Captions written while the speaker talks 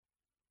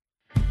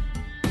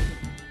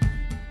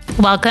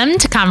Welcome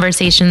to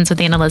Conversations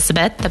with Anne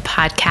Elizabeth, the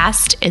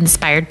podcast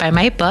inspired by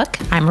my book,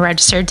 I'm a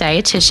Registered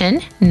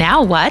Dietitian,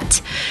 Now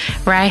What?,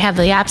 where I have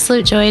the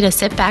absolute joy to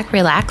sit back,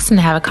 relax, and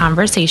have a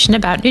conversation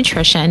about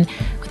nutrition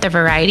with a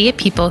variety of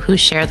people who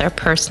share their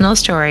personal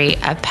story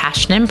of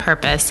passion and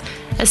purpose,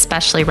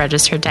 especially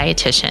registered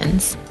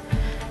dietitians.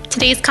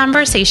 Today's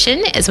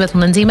conversation is with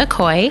Lindsay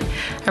McCoy,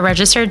 a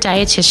registered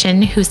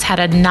dietitian who's had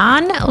a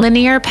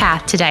non-linear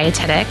path to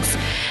dietetics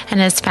and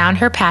has found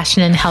her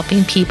passion in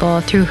helping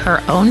people through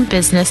her own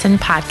business and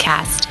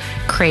podcast,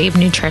 Crave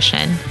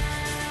Nutrition.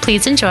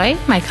 Please enjoy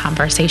my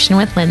conversation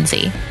with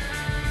Lindsay.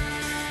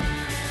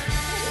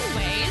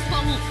 Anyways,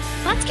 well,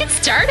 let's get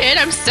started.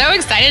 I'm so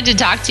excited to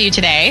talk to you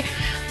today.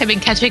 I've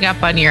been catching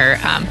up on your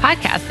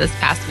podcast this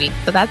past week,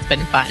 so that's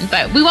been fun.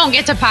 But we won't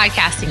get to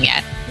podcasting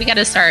yet. We got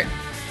to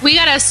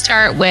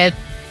start with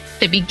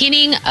the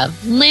beginning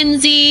of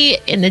Lindsay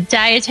in the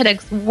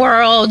dietetics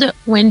world.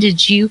 When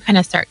did you kind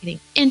of start getting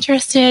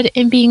interested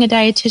in being a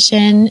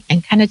dietitian,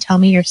 and kind of tell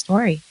me your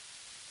story?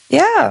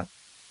 Yeah,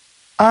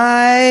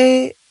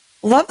 I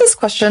love this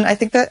question. I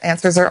think that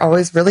answers are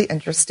always really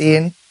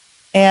interesting.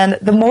 And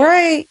the more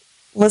I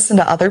listen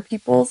to other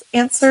people's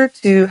answer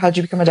to how'd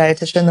you become a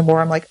dietitian, the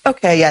more I'm like,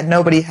 okay, yeah,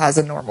 nobody has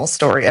a normal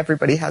story.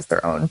 Everybody has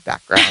their own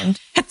background.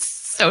 It's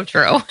so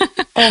true.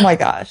 Oh my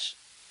gosh.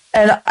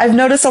 And I've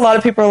noticed a lot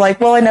of people are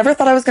like, well, I never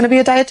thought I was going to be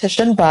a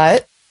dietitian,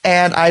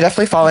 and I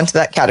definitely fall into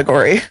that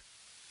category.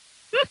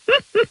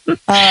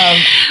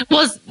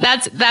 Well,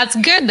 that's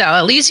good though.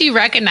 At least you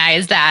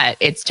recognize that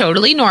it's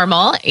totally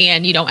normal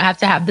and you don't have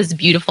to have this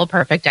beautiful,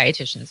 perfect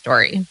dietitian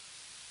story.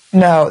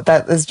 No,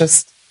 that is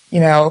just,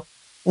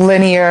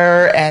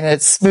 linear and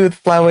it's smooth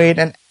flowing,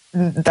 and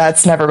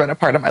that's never been a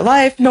part of my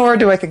life, nor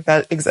do I think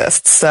that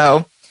exists.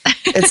 So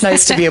it's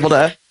nice to be able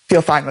to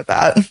feel fine with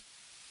that.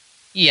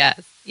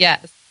 Yes.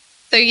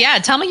 So yeah,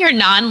 tell me your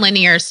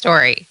non-linear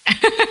story.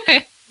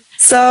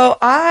 So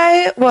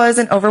I was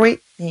an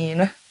overweight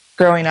teen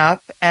growing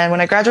up, and when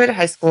I graduated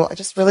high school, I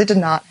just really did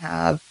not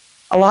have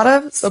a lot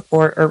of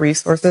support or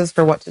resources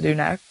for what to do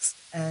next.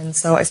 And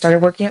so I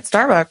started working at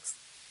Starbucks.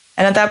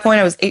 And at that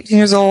point, I was 18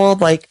 years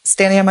old,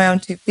 standing on my own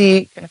 2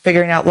 feet, kind of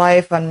figuring out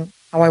life on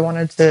how I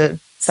wanted to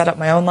set up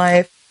my own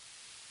life,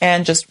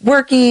 and just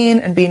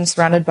working and being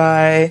surrounded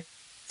by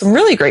some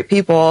really great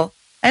people.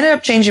 I ended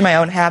up changing my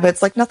own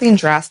habits, nothing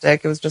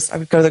drastic. It was just I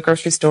would go to the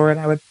grocery store and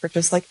I would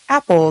purchase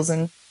apples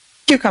and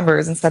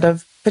cucumbers instead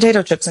of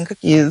potato chips and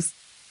cookies.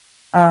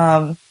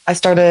 I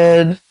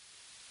started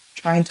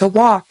trying to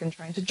walk and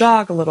trying to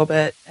jog a little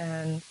bit,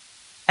 and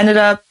ended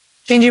up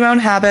changing my own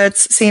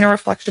habits, seeing a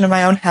reflection of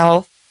my own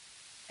health.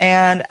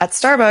 And at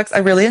Starbucks, I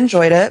really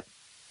enjoyed it.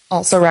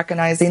 Also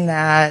recognizing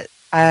that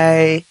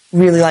I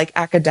really like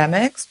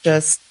academics,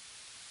 just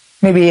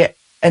maybe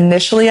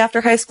initially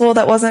after high school,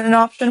 that wasn't an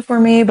option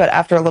for me, but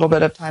after a little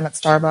bit of time at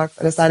Starbucks,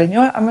 I decided, you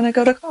know what, I'm going to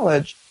go to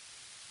college.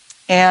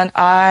 And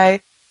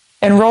I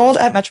enrolled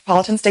at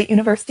Metropolitan State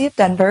University of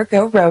Denver,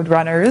 go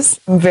Roadrunners.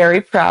 I'm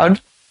very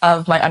proud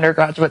of my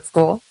undergraduate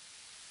school.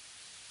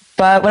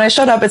 But when I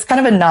showed up, it's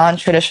kind of a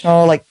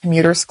non-traditional,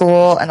 commuter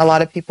school, and a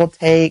lot of people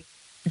take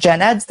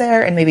gen eds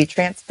there and maybe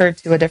transfer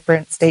to a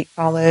different state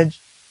college.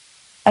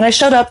 And I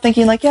showed up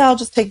thinking yeah, I'll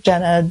just take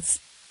gen eds.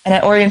 And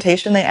at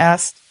orientation, they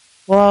asked,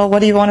 well, what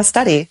do you want to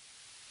study?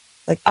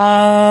 Great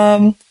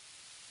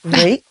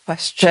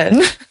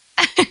question.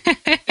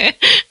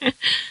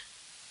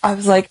 I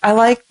was I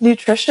like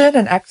nutrition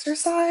and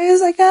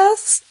exercise, I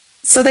guess.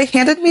 So they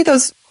handed me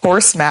those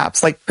course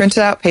maps, printed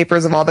out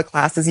papers of all the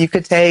classes you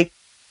could take.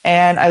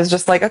 And I was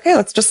just okay,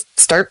 let's just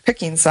start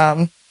picking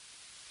some.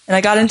 And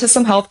I got into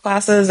some health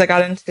classes. I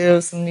got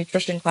into some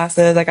nutrition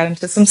classes. I got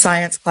into some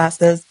science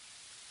classes.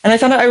 And I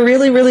found out I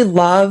really, really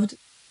loved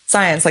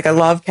science. I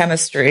love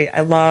chemistry.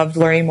 I loved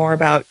learning more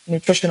about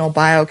nutritional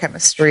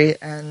biochemistry,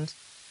 and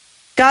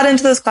got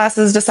into those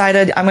classes,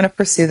 decided I'm going to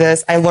pursue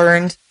this. I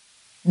learned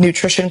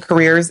nutrition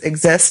careers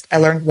exist. I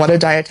learned what a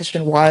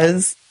dietitian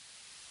was,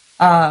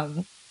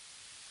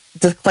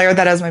 declared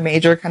that as my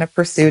major, kind of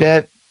pursued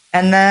it.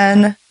 And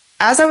then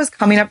as I was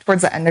coming up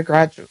towards the end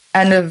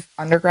of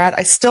undergrad,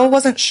 I still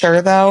wasn't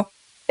sure though,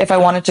 if I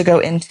wanted to go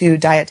into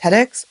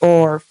dietetics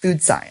or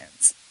food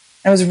science.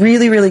 I was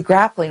really, really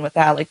grappling with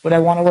that. Would I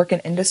want to work in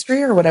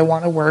industry, or would I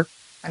want to work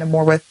kind of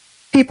more with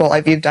people?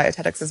 I viewed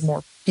dietetics as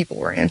more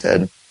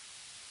people-oriented.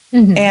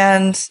 Mm-hmm.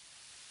 And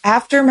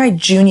after my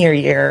junior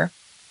year,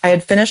 I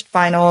had finished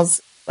finals.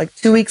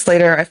 2 weeks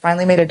later, I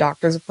finally made a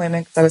doctor's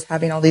appointment because I was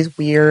having all these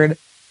weird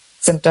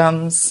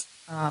symptoms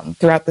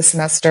throughout the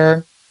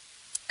semester.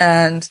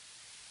 And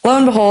lo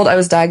and behold, I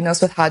was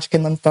diagnosed with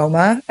Hodgkin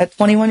lymphoma at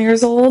 21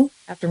 years old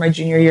after my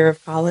junior year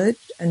of college,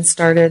 and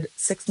started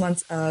 6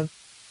 months of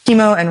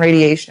chemo and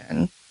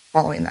radiation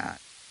following that.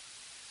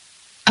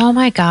 Oh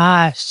my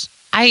gosh.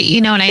 I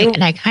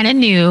kind of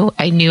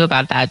knew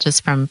about that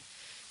just from,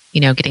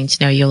 getting to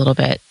know you a little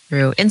bit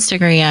through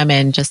Instagram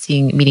and just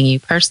meeting you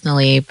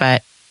personally,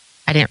 but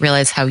I didn't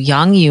realize how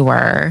young you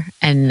were,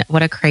 and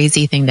what a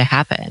crazy thing to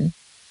happen.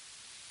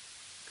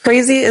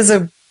 Crazy is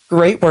a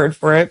great word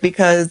for it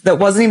because that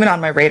wasn't even on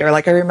my radar.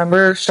 Like I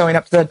remember showing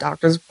up to the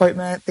doctor's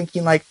appointment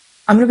thinking like,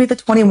 I'm going to be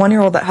the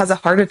 21-year-old that has a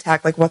heart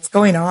attack. Like what's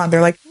going on?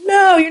 They're like,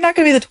 no, you're not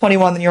going to be the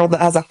 21-year-old that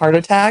has a heart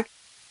attack.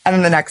 And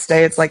then the next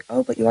day it's like,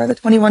 oh, but you are the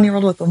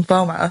 21-year-old with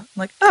lymphoma. I'm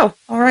like, oh,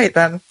 all right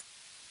then.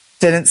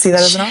 Didn't see that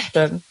as an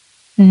option.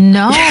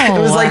 No.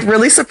 It was like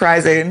really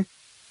surprising.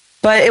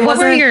 But it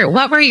wasn't.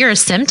 What were your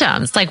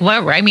symptoms? Like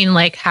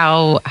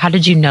how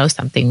did you know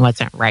something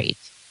wasn't right?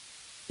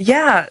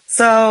 Yeah.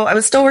 So I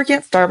was still working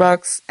at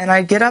Starbucks and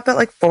I'd get up at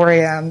like 4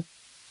 a.m.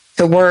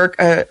 to work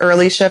an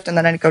early shift and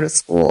then I'd go to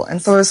school.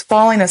 And so I was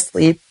falling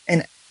asleep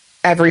in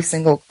every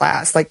single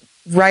class, like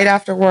right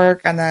after work.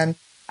 And then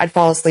I'd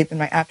fall asleep in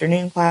my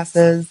afternoon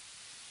classes.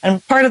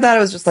 And part of that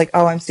was just like,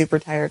 oh, I'm super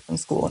tired from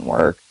school and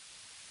work.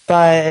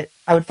 But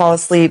I would fall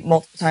asleep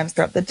multiple times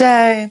throughout the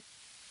day.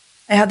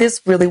 I had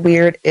this really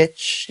weird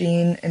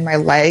itching in my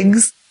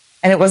legs.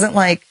 And it wasn't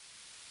like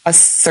a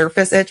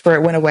surface itch where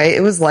it went away.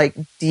 It was like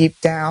deep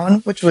down,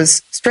 which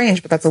was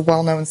strange, but that's a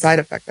well-known side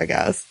effect, I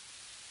guess.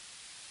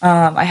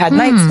 I had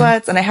night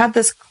sweats and I had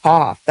this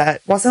cough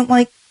that wasn't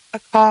like a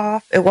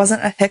cough. It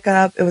wasn't a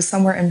hiccup. It was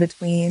somewhere in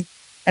between.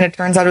 And it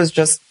turns out it was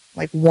just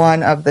like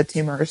one of the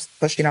tumors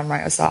pushing on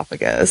my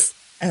esophagus.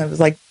 And it was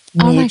like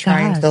me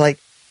trying to like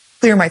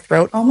clear my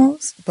throat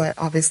almost, but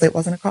obviously it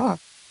wasn't a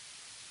cough.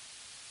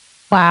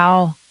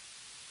 Wow.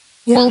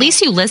 Yeah. Well, at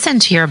least you listen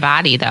to your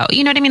body though.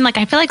 You know what I mean? Like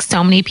I feel like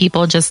so many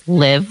people just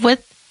live with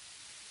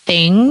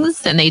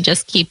things and they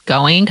just keep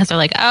going because they're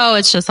like, oh,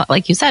 it's just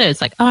like you said, it's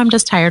like, oh, I'm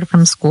just tired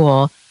from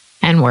school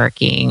and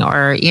working,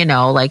 or, you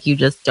know, like you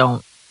just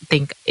don't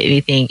think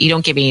anything, you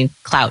don't give any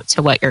clout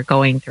to what you're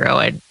going through.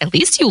 And at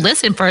least you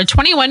listen. For a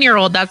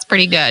 21-year-old, that's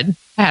pretty good,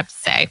 I have to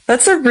say.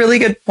 That's a really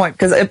good point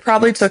because it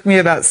probably took me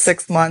about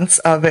 6 months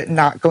of it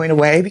not going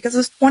away because I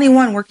was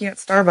 21 working at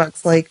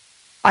Starbucks. Like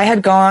I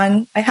had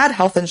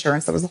health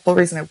insurance. That was the whole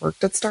reason I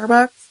worked at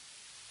Starbucks.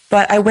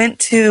 But I went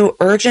to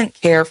urgent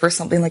care for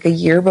something like a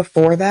year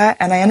before that.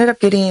 And I ended up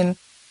getting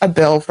a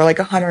bill for like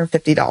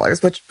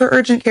 $150, which for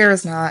urgent care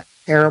is not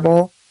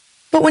terrible.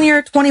 But when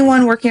you're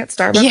 21 working at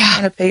Starbucks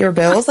trying to pay your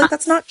bills, like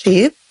that's not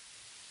cheap.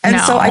 And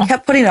so I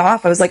kept putting it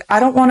off. I was like,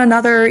 I don't want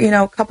another,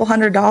 couple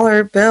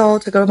 $100 bill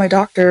to go to my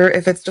doctor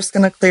if it's just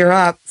going to clear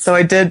up. So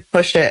I did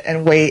push it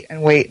and wait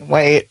and wait and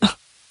wait.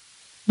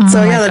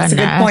 So yeah, that's a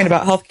good point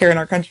about healthcare in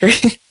our country.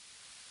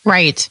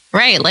 Right.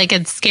 Like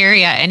it's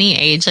scary at any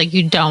age. Like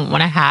you don't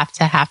want to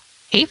have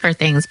pay for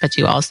things, but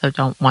you also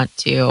don't want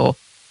to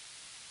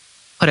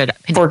put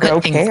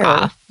things care.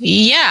 off.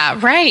 Yeah,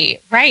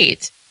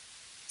 right.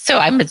 So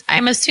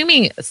I'm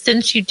assuming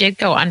since you did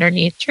go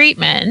underneath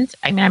treatment,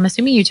 I'm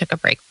assuming you took a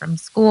break from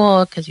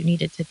school because you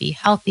needed to be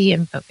healthy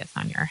and focus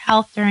on your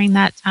health during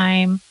that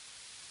time.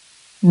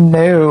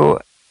 No.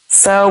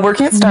 So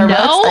working at Starbucks,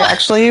 I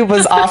actually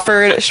was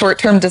offered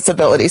short-term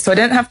disability. So I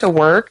didn't have to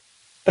work,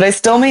 but I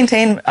still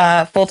maintained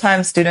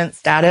full-time student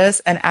status.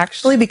 And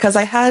actually, because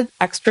I had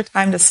extra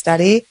time to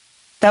study,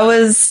 that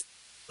was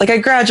like I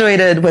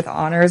graduated with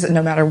honors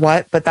no matter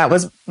what, but that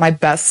was my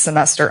best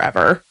semester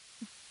ever.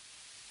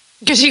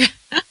 Because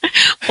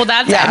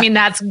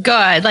that's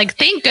good. Like,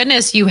 thank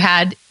goodness you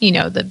had,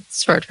 the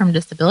short-term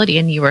disability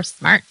and you were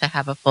smart to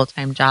have a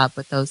full-time job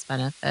with those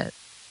benefits.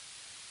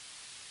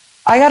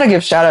 I got to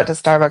give shout out to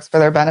Starbucks for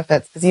their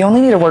benefits because you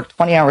only need to work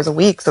 20 hours a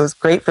week. So it was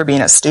great for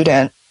being a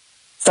student.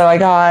 So I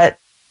got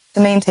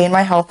to maintain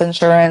my health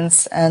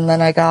insurance and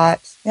then I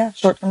got,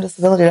 short-term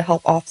disability to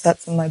help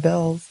offset some of my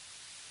bills.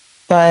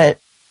 But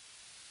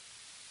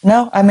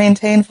no, I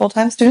maintained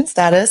full-time student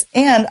status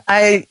and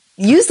I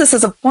use this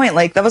as a point.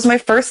 Like that was my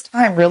first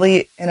time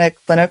really in a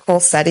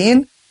clinical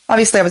setting.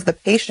 Obviously I was the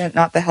patient,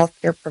 not the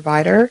healthcare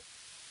provider,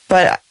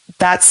 but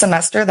that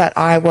semester that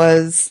I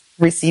was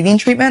receiving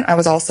treatment, I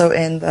was also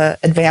in the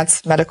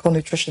advanced medical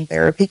nutrition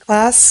therapy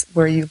class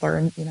where you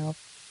learn,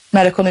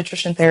 medical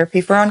nutrition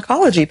therapy for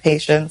oncology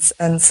patients.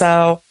 And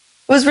so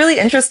it was really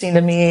interesting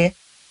to me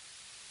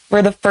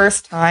for the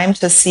first time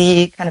to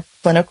see kind of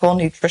clinical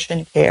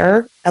nutrition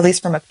care, at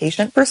least from a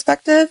patient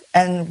perspective,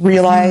 and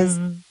realize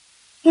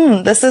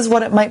this is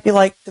what it might be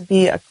like to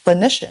be a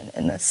clinician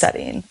in this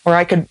setting, or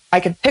I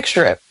could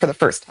picture it for the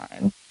first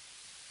time.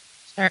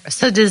 Sure.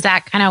 So does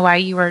that kind of why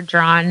you were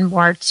drawn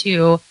more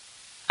to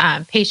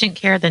patient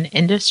care than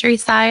industry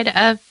side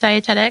of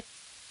dietetics?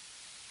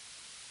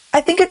 I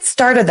think it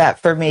started that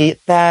for me,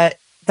 that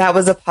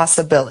was a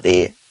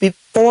possibility.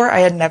 Before, I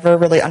had never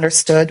really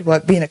understood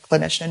what being a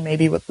clinician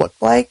maybe would look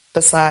like,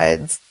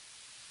 besides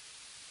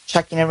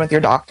checking in with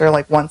your doctor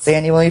like once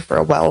annually for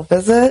a well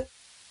visit.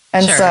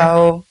 And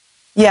so,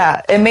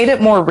 it made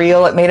it more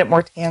real. It made it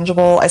more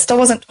tangible. I still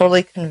wasn't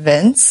totally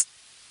convinced,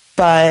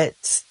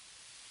 but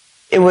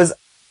it was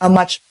a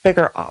much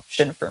bigger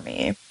option for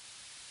me.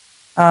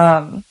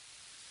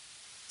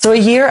 So a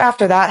year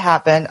after that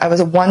happened, I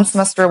was 1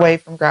 semester away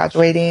from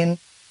graduating.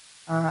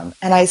 And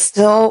I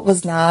still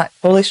was not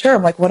totally sure.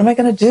 I'm like, what am I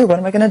going to do? What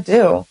am I going to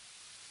do?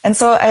 And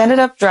so I ended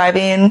up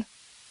driving,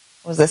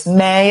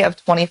 May of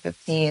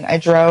 2015. I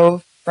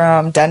drove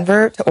from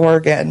Denver to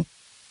Oregon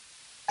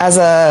as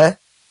a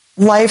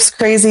life's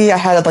crazy. I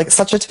had like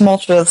such a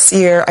tumultuous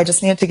year. I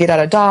just needed to get out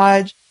of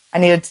Dodge. I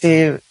needed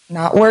to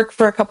not work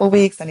for a couple of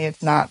weeks. I needed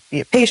to not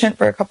be a patient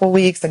for a couple of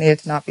weeks. I needed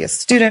to not be a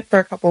student for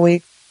a couple of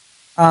weeks.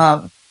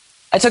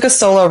 I took a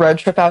solo road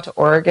trip out to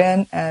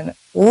Oregon and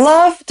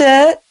loved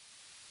it.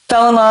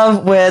 Fell in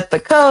love with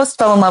the coast,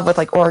 fell in love with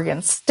like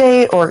Oregon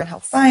State, Oregon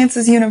Health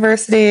Sciences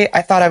University.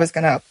 I thought I was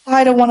going to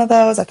apply to one of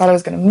those. I thought I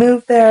was going to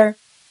move there.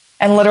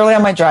 And literally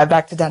on my drive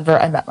back to Denver,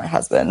 I met my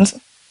husband.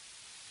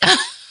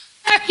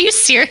 Are you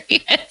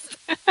serious?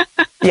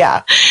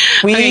 Yeah.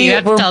 You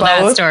have to tell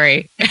that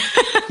story.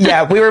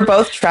 Yeah, we were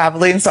both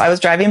traveling. So I was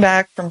driving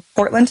back from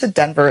Portland to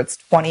Denver. It's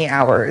 20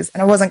 hours.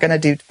 And I wasn't going to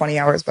do 20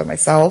 hours by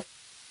myself.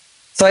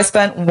 So I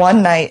spent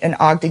one night in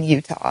Ogden,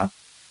 Utah.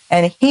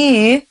 And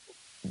he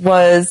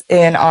was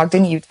in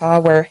Ogden, Utah,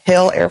 where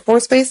Hill Air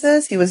Force Base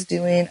is. He was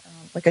doing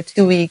like a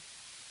 2-week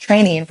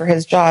training for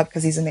his job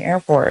because he's in the Air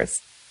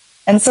Force.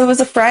 And so it was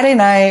a Friday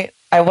night.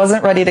 I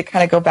wasn't ready to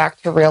kind of go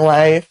back to real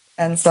life.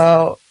 And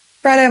so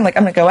Friday, I'm like,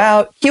 I'm going to go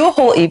out, cue a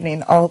whole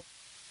evening. I'll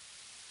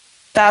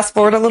fast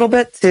forward a little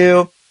bit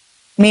to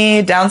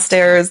me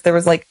downstairs. There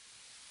was like,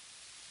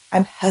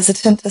 I'm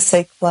hesitant to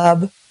say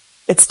club.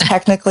 It's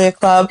technically a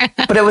club,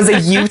 but it was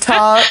a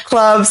Utah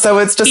club. So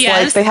it's just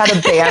like they had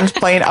a band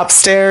playing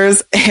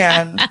upstairs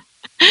and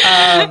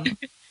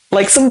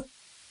like some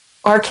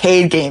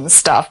arcade game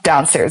stuff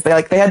downstairs.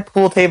 They had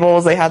pool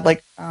tables, they had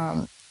like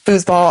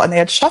foosball, and they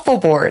had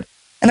shuffleboard.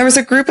 And there was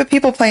a group of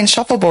people playing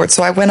shuffleboard.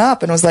 So I went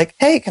up and was like,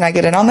 hey, can I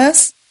get in on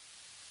this?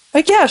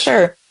 Like, yeah,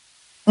 sure.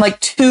 And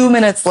like 2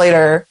 minutes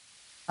later,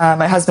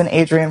 my husband,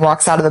 Adrian,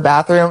 walks out of the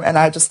bathroom and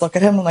I just look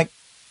at him and like,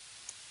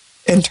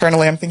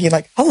 internally, I'm thinking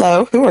like,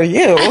 hello, who are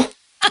you?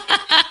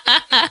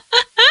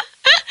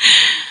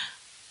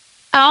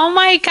 Oh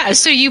my gosh.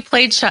 So you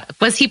played,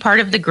 was he part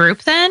of the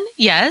group then?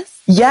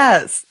 Yes.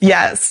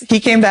 Yes.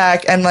 He came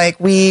back and like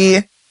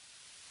we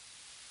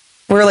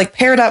were like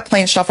paired up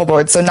playing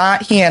shuffleboard. So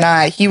not he and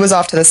I, he was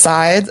off to the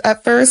sides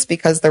at first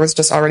because there was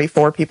just already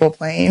 4 people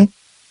playing.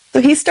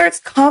 So he starts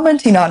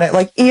commenting on it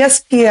like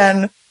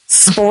ESPN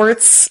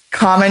sports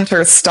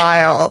commenter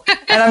style.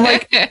 And I'm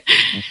like,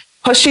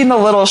 pushing the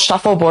little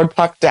shuffleboard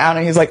puck down,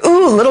 and he's like,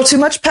 ooh, a little too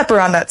much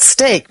pepper on that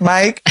steak,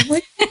 Mike. I'm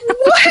like,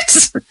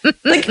 what?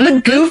 Like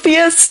the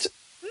goofiest.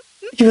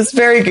 He was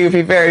very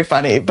goofy, very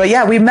funny. But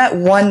yeah, we met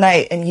one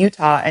night in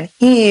Utah, and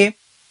he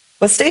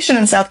was stationed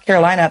in South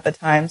Carolina at the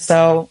time.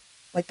 So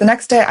like the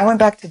next day I went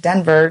back to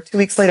Denver. 2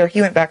 weeks later, he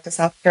went back to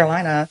South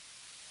Carolina,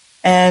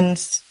 and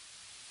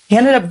he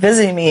ended up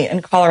visiting me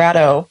in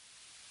Colorado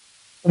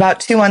about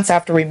 2 months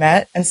after we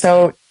met. And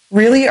so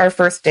really our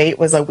first date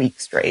was a week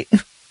straight.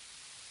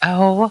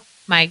 Oh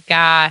my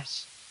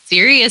gosh.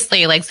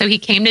 Seriously. Like, so he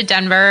came to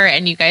Denver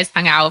and you guys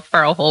hung out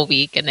for a whole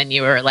week and then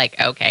you were like,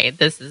 okay,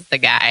 this is the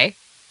guy.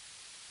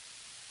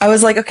 I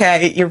was like,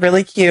 okay, you're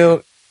really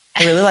cute.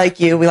 I really like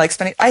you. We like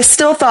spending. I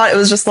still thought it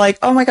was just like,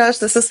 oh my gosh,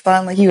 this is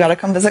fun. Like, you got to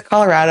come visit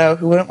Colorado.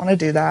 Who wouldn't want to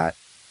do that?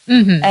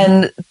 Mm-hmm.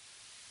 And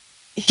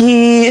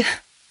he, oh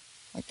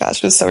my gosh,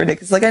 it was so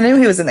ridiculous. Like, I knew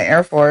he was in the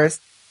Air Force,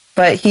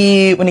 but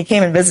when he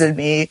came and visited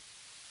me,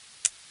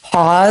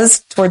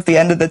 paused towards the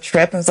end of the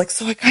trip and was like,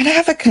 so I kind of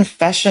have a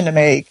confession to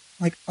make.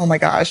 I'm like, oh my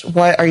gosh,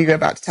 what are you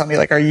about to tell me?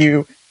 Like, are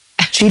you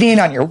cheating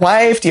on your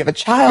wife? Do you have a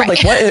child?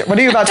 Right. Like, what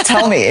are you about to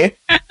tell me?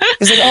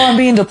 He's like, oh, I'm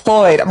being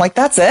deployed. I'm like,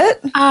 that's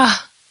it?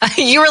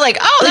 You were like,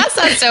 oh, that's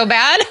not so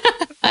bad.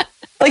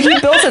 Like, he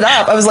built it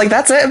up. I was like,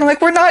 that's it? And I'm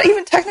like, we're not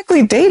even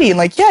technically dating.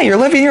 Like, yeah, you're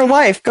living your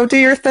life. Go do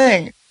your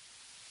thing.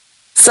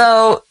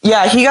 So,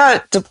 yeah, he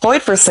got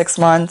deployed for 6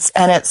 months,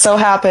 and it so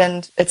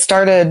happened, it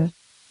started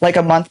like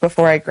a month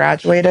before I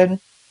graduated.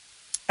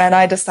 And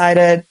I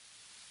decided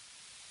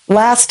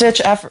last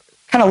ditch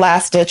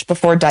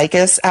before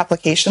DICUS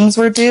applications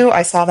were due,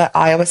 I saw that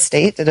Iowa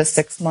State did a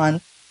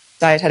 6-month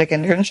dietetic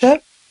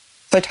internship.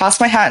 So I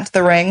tossed my hat into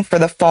the ring for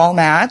the fall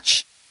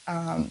match,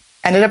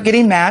 ended up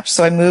getting matched.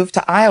 So I moved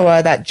to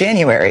Iowa that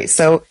January.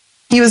 So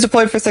he was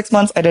deployed for 6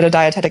 months. I did a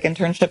dietetic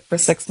internship for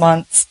 6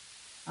 months,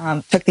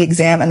 took the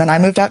exam, and then I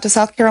moved out to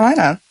South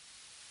Carolina.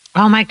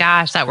 Oh my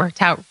gosh, that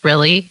worked out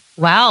really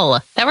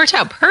well. That worked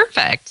out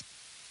perfect.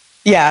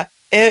 Yeah,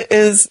 it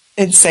is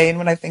insane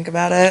when I think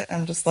about it.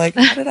 I'm just like,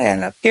 how did I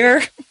end up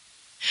here?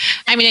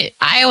 I mean,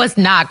 Iowa's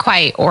not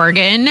quite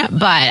Oregon,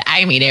 but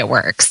I mean, it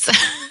works.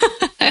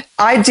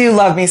 I do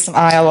love me some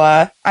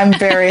Iowa. I'm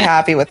very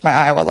happy with my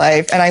Iowa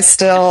life. And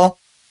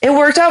it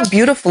worked out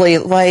beautifully.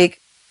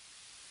 Like,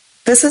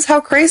 this is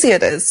how crazy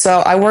it is. So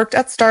I worked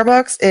at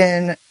Starbucks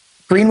in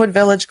Greenwood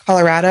Village,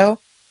 Colorado.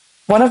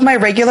 One of my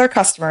regular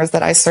customers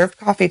that I served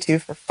coffee to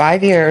for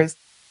 5 years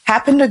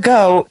happened to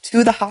go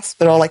to the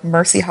hospital, like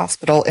Mercy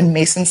Hospital in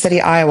Mason City,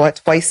 Iowa,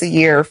 twice a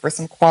year for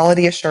some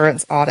quality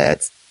assurance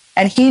audits.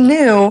 And he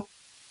knew,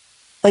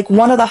 like,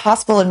 one of the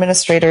hospital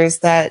administrators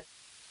that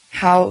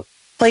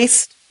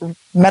placed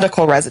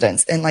medical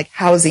residents in, like,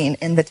 housing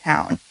in the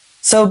town.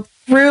 So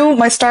through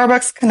my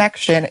Starbucks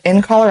connection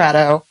in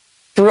Colorado,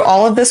 through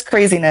all of this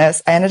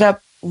craziness, I ended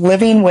up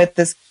living with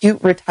this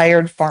cute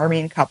retired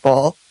farming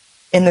couple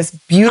in this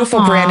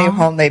beautiful brand new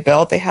home they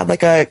built. They had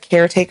like a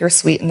caretaker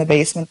suite in the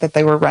basement that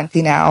they were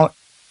renting out.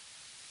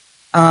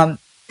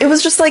 It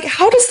was just like,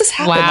 how does this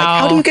happen? Wow.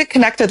 Like, how do you get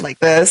connected like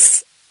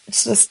this?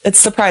 It's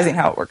surprising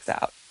how it works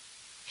out.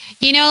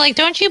 You know, like,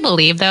 don't you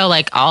believe though,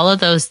 like all of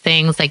those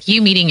things, like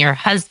you meeting your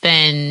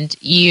husband,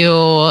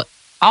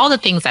 all the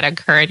things that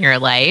occur in your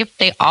life,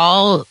 they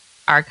all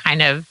are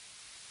kind of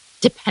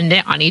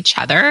dependent on each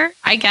other,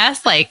 I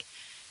guess. Like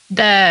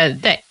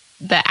the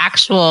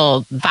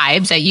actual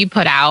vibes that you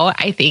put out,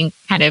 I think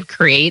kind of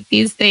create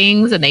these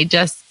things. And they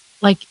just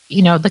like,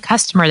 you know, the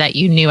customer that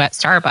you knew at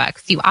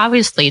Starbucks, you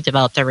obviously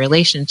developed a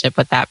relationship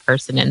with that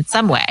person in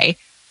some way,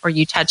 or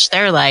you touched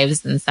their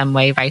lives in some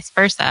way, vice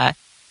versa.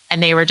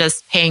 And they were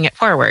just paying it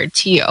forward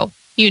to you,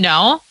 you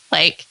know,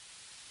 like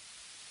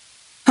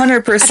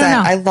 100%.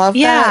 I love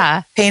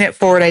that paying it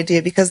forward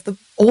idea, because the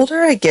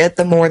older I get,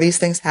 the more these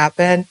things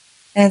happen.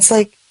 And it's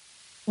like,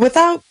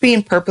 without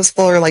being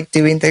purposeful or like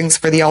doing things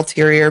for the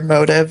ulterior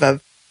motive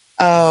of,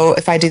 oh,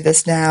 if I do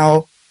this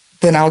now,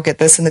 then I'll get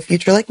this in the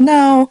future. Like,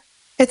 no,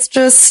 it's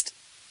just,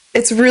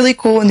 it's really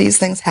cool when these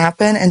things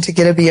happen, and to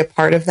get to be a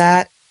part of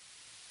that.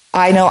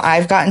 I know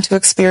I've gotten to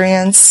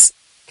experience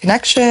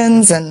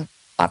connections and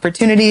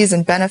opportunities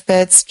and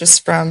benefits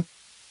just from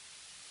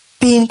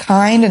being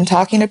kind and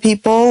talking to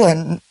people,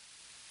 and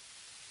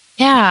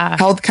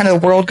how kind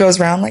of the world goes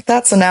around like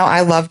that. So now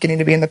I love getting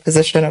to be in the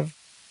position of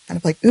kind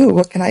of like, ooh,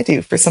 what can I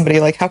do for somebody?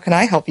 Like, how can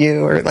I help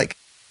you? Or like,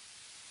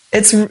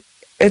 it's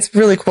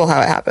really cool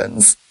how it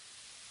happens.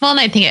 Well, and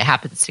I think it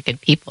happens to good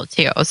people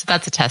too. So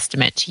that's a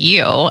testament to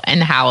you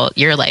and how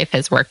your life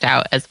has worked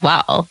out as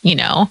well. You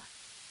know,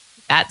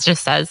 that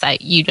just says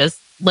that you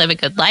just live a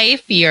good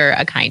life. You're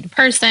a kind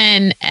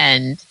person,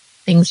 and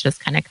things just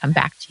kind of come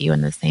back to you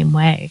in the same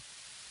way.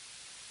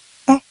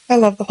 Oh, I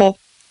love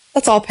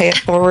let's all pay it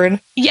forward.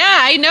 Yeah,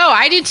 I know.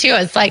 I do too.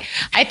 It's like,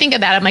 I think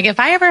of that. I'm like, if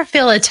I ever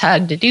feel a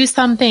tug to do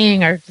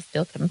something or just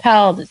feel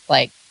compelled, it's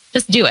like,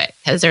 just do it.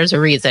 Because there's a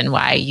reason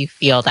why you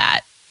feel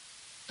that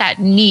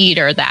need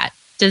or that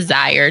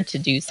desire to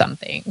do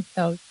something.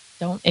 So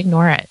don't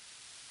ignore it.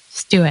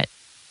 Just do it.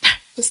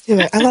 Just do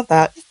it. I love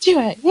that. Just do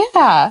it.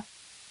 Yeah.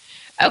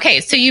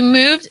 Okay. So you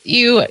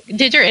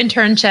did your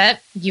internship.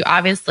 You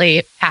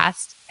obviously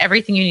passed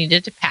everything you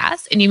needed to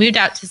pass, and you moved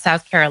out to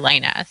South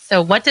Carolina.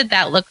 So what did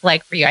that look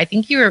like for you? I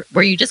think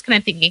were you just kind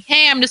of thinking,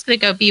 hey, I'm just going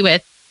to go be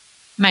with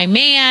my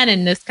man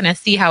and just going to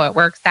see how it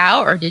works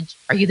out? Or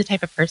are you the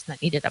type of person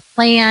that needed a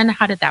plan?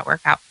 How did that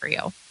work out for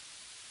you?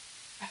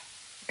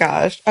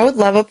 Gosh, I would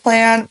love a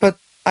plan, but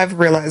I've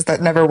realized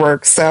that never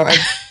works. So I've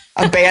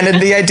abandoned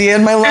the idea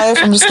in my life.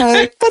 I'm just kind of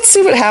like, let's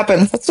see what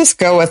happens. Let's just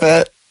go with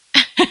it.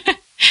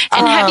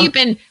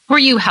 And were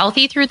you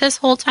healthy through this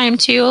whole time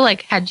too?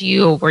 Like,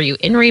 were you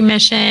in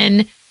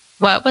remission?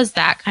 What was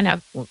that kind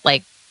of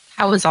like,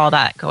 how was all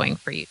that going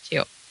for you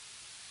too?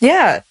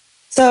 Yeah.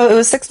 So it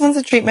was 6 months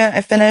of treatment.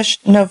 I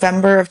finished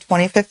November of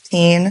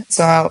 2015.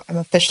 So I'm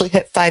officially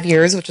hit 5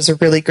 years, which is a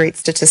really great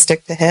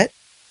statistic to hit.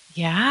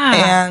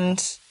 Yeah.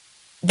 And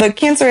the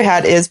cancer I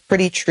had is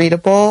pretty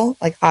treatable.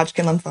 Like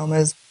Hodgkin lymphoma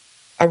is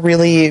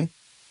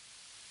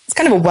it's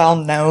kind of a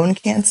well-known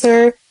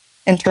cancer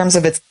in terms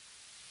of its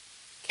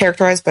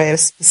characterized by a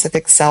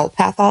specific cell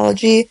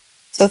pathology.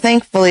 So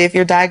thankfully, if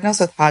you're diagnosed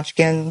with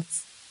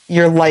Hodgkin's,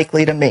 you're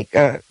likely to make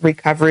a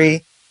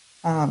recovery.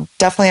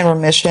 Definitely in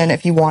remission.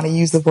 If you want to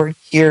use the word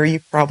cure, you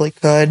probably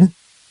could.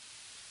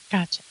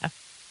 Gotcha.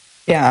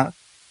 Yeah.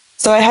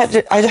 So I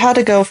had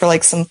to go for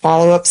like some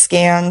follow-up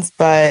scans,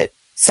 but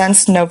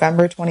since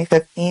November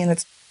 2015,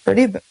 it's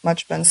pretty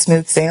much been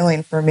smooth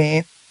sailing for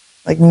me.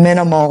 Like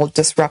minimal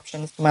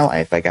disruptions to my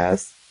life, I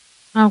guess.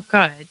 Oh,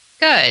 good.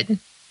 Good.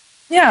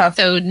 Yeah.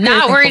 So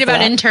not worried about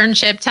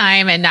internship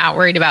time and not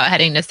worried about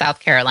heading to South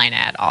Carolina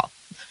at all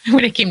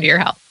when it came to your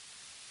health.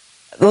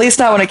 At least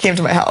not when it came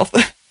to my health.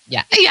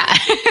 Yeah.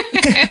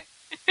 Yeah.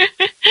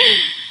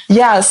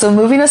 Yeah. So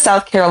moving to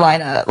South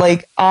Carolina,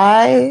 like when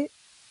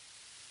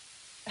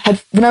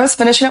I was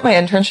finishing up my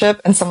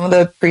internship and some of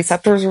the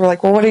preceptors were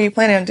like, well, what are you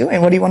planning on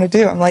doing? What do you want to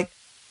do? I'm like,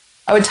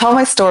 I would tell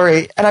my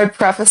story and I'd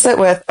preface it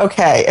with,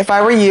 okay, if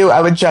I were you,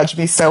 I would judge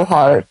me so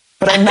hard.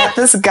 But I met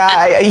this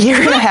guy a year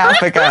and a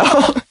half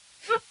ago.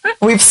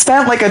 We've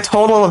spent like a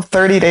total of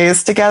 30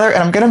 days together,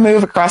 and I'm going to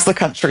move across the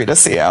country to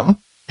see him.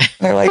 And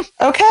they're like,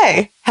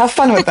 okay, have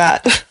fun with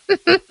that.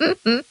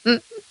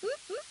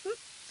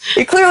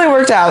 It clearly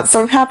worked out,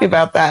 so I'm happy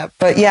about that.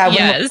 But yeah,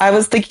 when I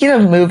was thinking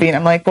of moving,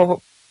 I'm like,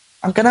 well,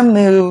 I'm going to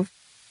move.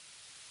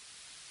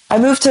 I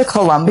moved to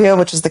Columbia,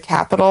 which is the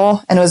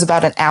capital, and it was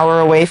about an hour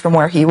away from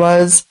where he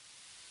was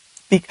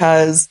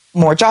because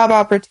more job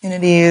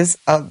opportunities,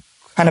 kind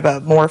of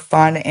a more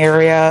fun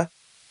area.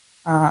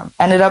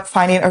 Ended up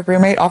finding a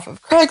roommate off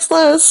of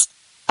Craigslist.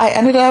 I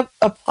ended up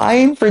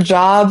applying for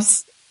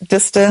jobs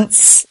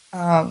distance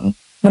when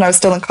I was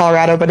still in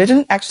Colorado, but I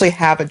didn't actually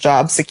have a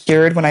job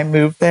secured when I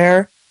moved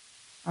there.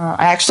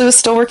 I actually was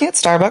still working at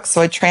Starbucks,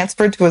 so I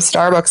transferred to a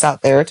Starbucks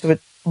out there to at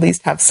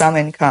least have some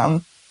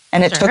income.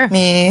 And it took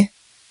me,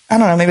 I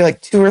don't know, maybe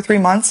like 2 or 3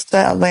 months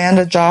to land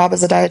a job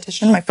as a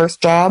dietitian, my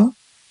first job.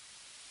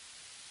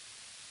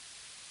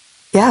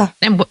 Yeah.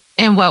 And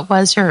what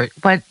was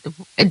what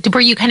were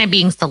you kind of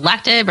being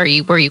selective, or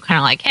were you kind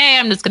of like, hey,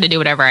 I'm just going to do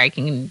whatever I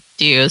can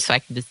do so I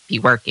can just be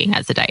working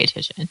as a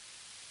dietitian?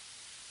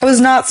 I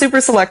was not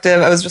super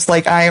selective. I was just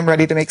like, I am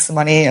ready to make some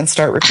money and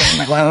start repaying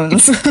my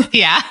loans.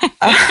 Yeah.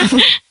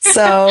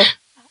 So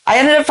I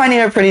ended up finding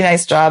a pretty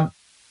nice job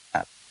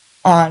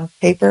on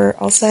paper,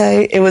 I'll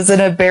say. It was in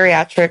a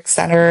bariatric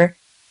center.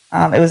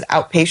 It was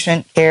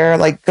outpatient care,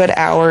 like good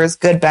hours,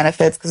 good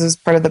benefits, because it was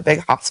part of the big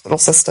hospital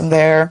system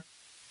there.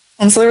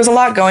 And so there was a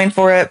lot going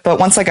for it. But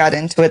once I got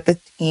into it, the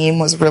team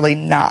was really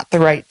not the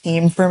right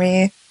team for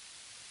me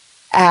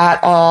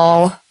at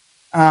all.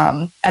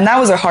 And that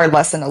was a hard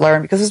lesson to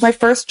learn because it was my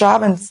first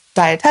job in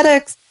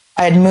dietetics.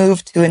 I had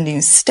moved to a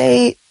new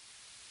state.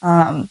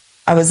 I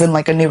was in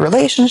like a new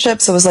relationship.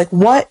 So it was like,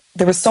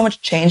 there was so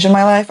much change in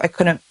my life. I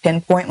couldn't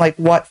pinpoint like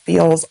what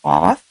feels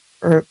off,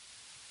 or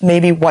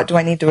maybe what do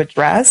I need to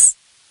address?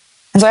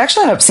 And so I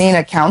actually ended up seeing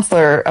a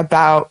counselor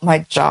about my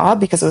job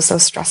because it was so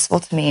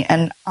stressful to me.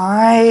 And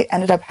I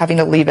ended up having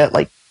to leave it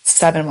like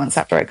 7 months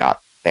after I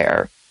got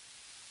there.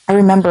 I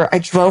remember I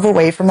drove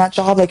away from that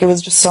job. Like, it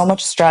was just so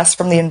much stress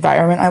from the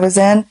environment I was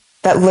in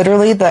that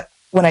literally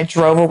when I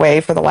drove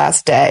away for the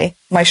last day,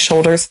 my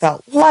shoulders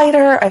felt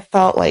lighter. I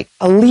felt like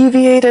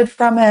alleviated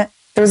from it.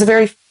 There was a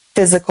very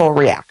physical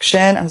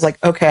reaction. I was like,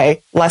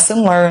 okay,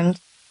 lesson learned.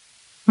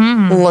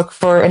 Look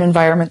for an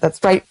environment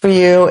that's right for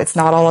you. It's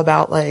not all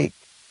about like,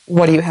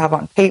 what do you have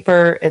on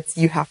paper? It's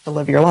you have to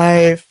live your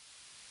life.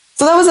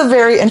 So that was a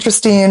very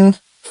interesting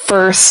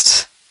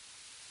first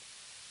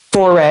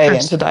foray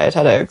into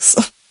dietetics.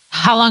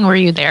 How long were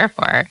you there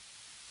for?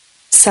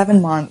 7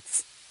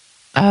 months.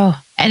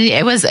 Oh, and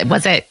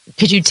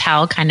could you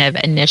tell kind of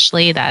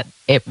initially that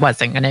it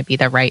wasn't going to be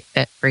the right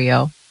fit for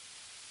you?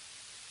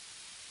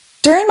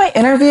 During my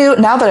interview,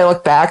 now that I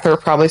look back, there were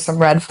probably some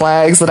red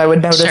flags that I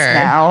would notice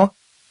now.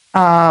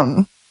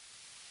 The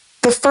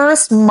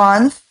first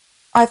month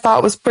I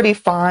thought was pretty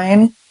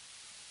fine.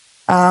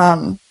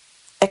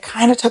 It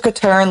kind of took a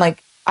turn.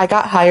 Like, I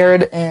got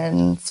hired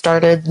and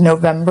started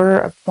November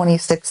of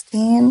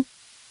 2016.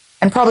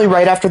 And probably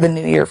right after the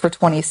new year for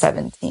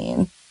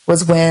 2017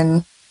 was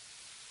when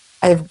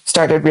I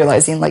started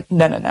realizing like,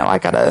 no, I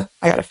gotta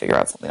figure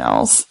out something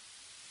else.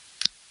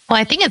 Well,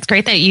 I think it's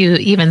great that you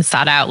even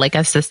sought out like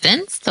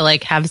assistance to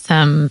like have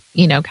some,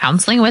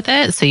 counseling with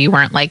it. So you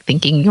weren't like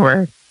thinking you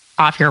were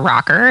off your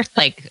rocker.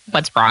 Like,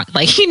 what's wrong?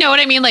 Like, you know what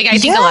I mean? Like, I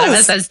think a lot of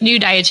us as new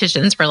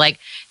dietitians were like,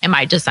 am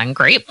I just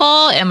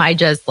ungrateful? Am I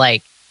just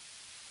like,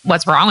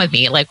 what's wrong with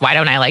me? Like, why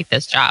don't I like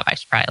this job? I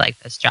should probably like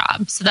this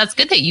job. So that's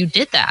good that you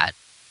did that.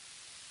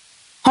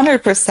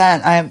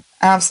 100%. I'm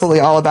absolutely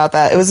all about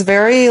that. It was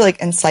very like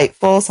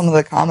insightful. Some of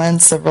the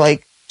comments of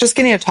like just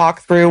getting to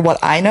talk through what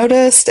I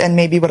noticed and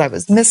maybe what I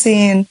was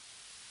missing.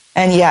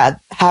 And yeah,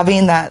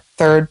 having that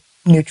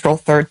neutral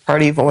third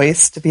party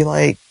voice to be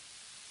like,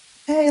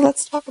 hey,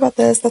 let's talk about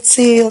this. Let's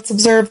see, let's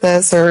observe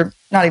this, or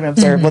not even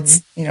observe.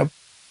 Let's,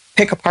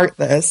 pick apart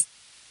this.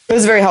 It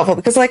was very helpful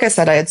because like I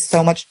said, I had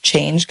so much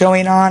change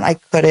going on. I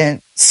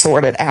couldn't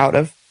sort it out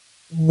of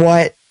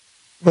what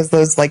was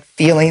those like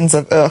feelings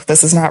of, ugh,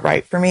 this is not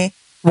right for me.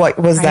 What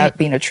was that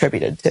being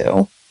attributed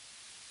to?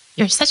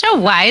 You're such a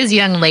wise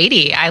young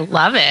lady. I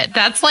love it.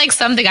 That's like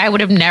something I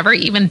would have never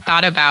even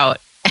thought about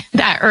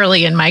that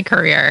early in my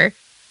career.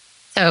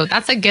 So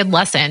that's a good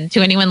lesson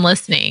to anyone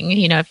listening.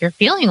 If you're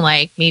feeling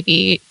like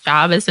maybe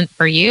job isn't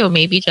for you,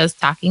 maybe just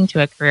talking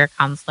to a career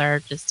counselor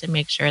just to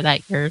make sure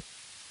that you're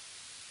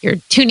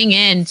tuning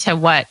in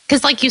to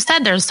because like you said,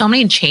 there's so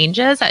many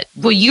changes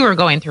you were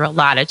going through a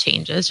lot of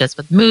changes just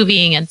with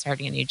moving and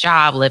starting a new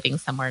job, living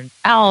somewhere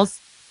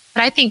else.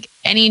 But I think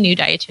any new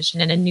dietitian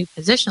in a new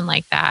position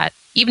like that,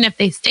 even if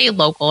they stay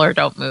local or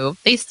don't move,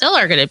 it's still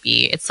going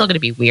to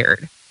be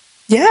weird.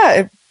 Yeah,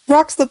 it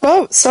rocks the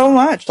boat so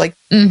much. Like,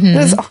 it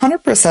is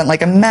 100%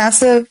 like a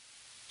massive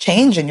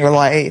change in your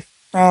life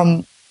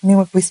from,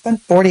 if we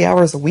spend 40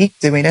 hours a week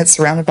doing it,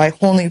 surrounded by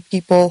whole new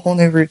people, whole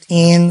new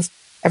routines,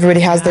 everybody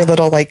has their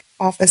little like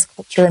office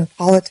culture and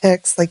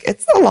politics. Like,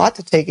 it's a lot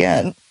to take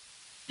in.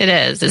 It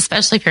is,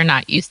 especially if you're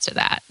not used to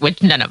that,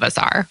 which none of us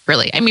are,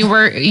 really. I mean,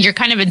 you're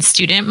kind of in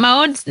student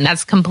mode, and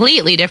that's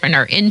completely different.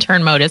 Or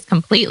intern mode is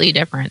completely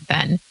different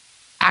than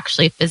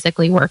actually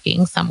physically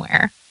working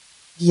somewhere.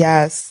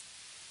 Yes.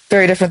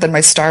 Very different than my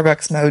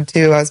Starbucks mode,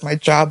 too, as my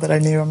job that I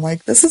knew. I'm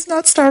like, this is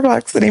not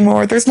Starbucks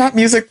anymore. There's not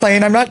music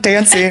playing. I'm not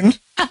dancing.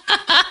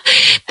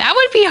 That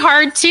would be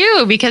hard,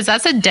 too, because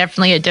that's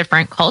definitely a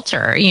different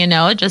culture,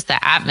 just the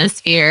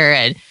atmosphere,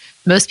 and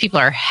most people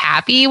are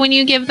happy when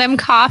you give them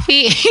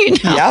coffee.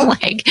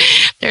 Like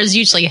there's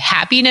usually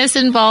happiness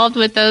involved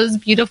with those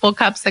beautiful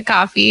cups of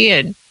coffee.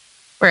 And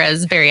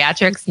whereas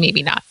bariatrics,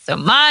 maybe not so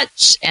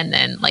much. And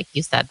then, like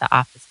you said, the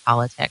office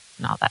politics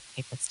and all that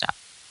type of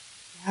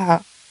stuff.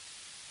 Yeah.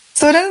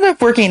 So it ended up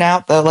working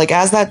out though. Like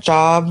as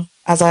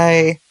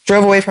I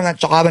drove away from that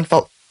job and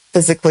felt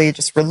physically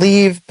just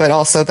relieved, but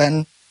also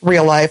then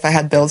real life, I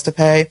had bills to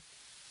pay.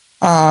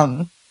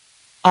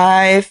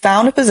 I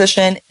found a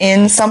position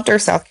in Sumter,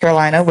 South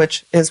Carolina,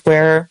 which is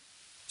where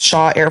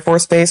Shaw Air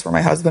Force Base, where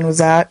my husband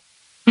was at.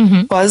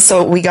 was.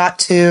 So we got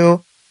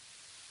to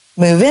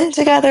move in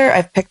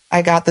together.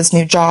 I got this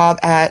new job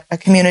at a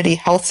community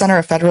health center,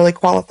 a federally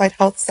qualified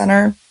health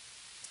center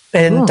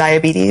in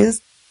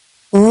diabetes.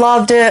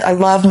 Loved it. I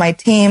loved my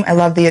team. I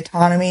loved the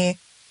autonomy,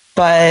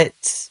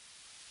 but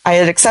I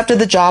had accepted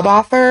the job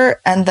offer.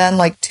 And then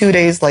like 2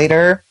 days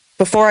later,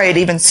 before I had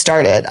even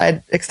started,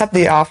 I'd accepted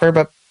the offer,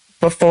 but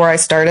before I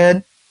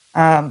started,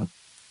 my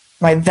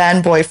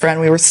then boyfriend,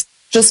 we were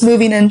just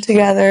moving in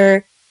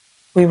together.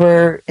 We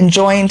were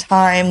enjoying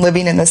time,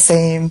 living in the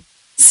same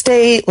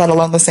state, let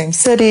alone the same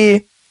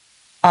city.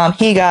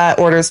 He got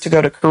orders to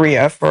go to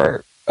Korea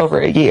for over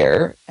a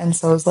year. And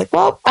so I was like,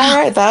 well, all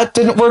right, that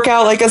didn't work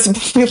out like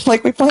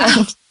we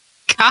planned.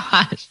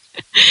 Gosh.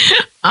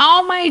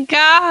 Oh my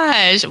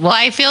gosh. Well,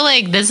 I feel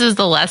like this is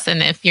the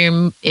lesson. If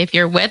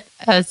you're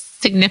with a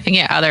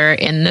significant other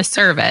in the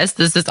service,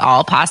 this is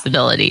all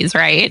possibilities,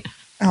 right?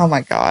 Oh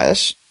my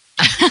gosh.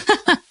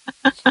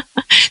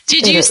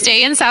 Did you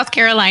stay in South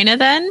Carolina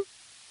then?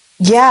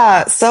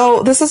 Yeah.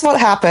 So this is what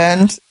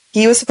happened.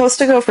 He was supposed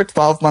to go for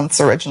 12 months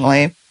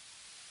originally.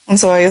 And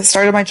so I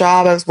started my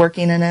job. I was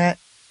working in it.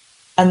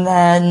 And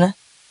then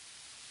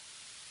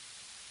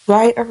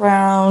right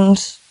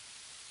around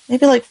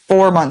maybe like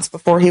 4 months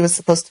before he was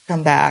supposed to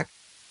come back,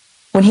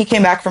 when he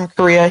came back from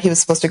Korea, he was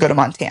supposed to go to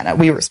Montana.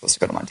 We were supposed to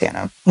go to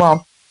Montana.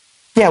 Well,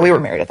 yeah, we were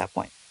married at that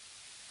point.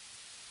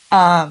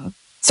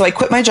 So I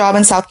quit my job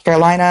in South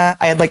Carolina.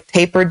 I had like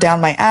tapered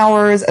down my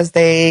hours as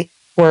they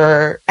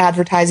were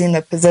advertising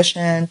the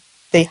position.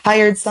 They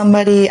hired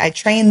somebody. I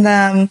trained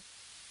them.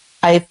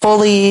 I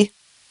fully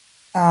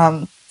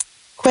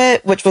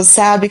quit, which was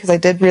sad because I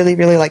did really,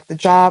 really like the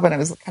job and I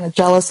was kind of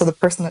jealous of the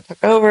person that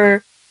took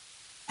over.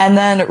 And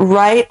then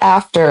right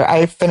after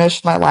I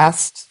finished my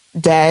last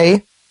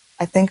day,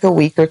 I think a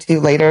week or two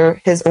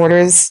later, his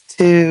orders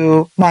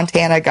to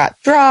Montana got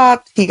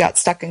dropped. He got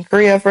stuck in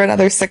Korea for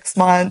another 6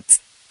 months.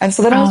 And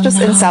so then I was just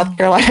in South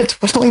Carolina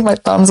twiddling my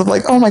thumbs of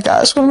like, oh my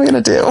gosh, what am I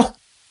going to do?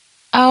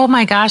 Oh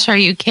my gosh, are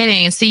you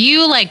kidding? So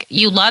you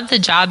loved the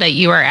job that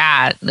you were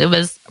at.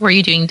 Were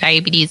you doing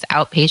diabetes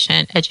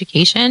outpatient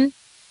education?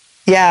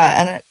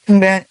 Yeah,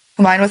 and it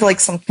combined with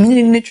like some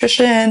community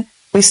nutrition.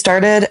 We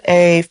started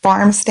a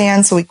farm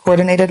stand, so we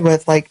coordinated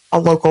with like a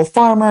local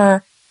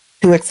farmer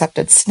who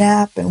accepted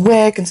SNAP and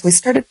WIC. And so we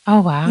started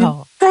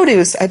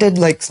produce. I did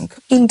like some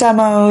cooking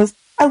demos.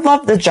 I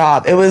loved the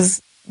job. It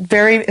was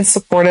very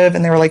supportive,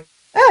 and they were like,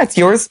 it's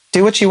yours.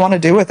 Do what you want to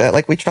do with it.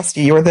 Like, we trust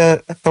you. You're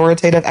the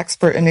authoritative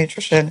expert in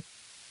nutrition.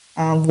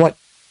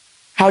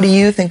 How do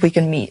you think we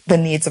can meet the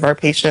needs of our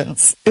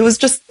patients? It was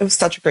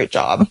such a great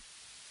job.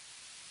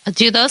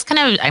 Do those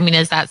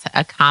is that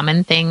a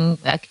common thing,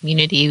 a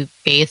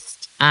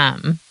community-based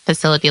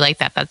facility like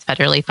that's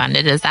federally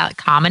funded? Is that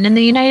common in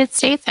the United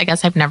States? I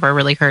guess I've never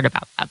really heard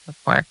about that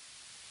before.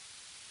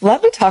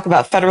 Let me talk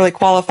about federally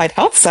qualified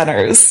health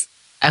centers.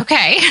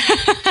 Okay.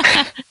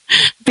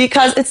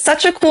 Because it's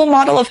such a cool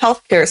model of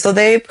healthcare. So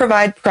they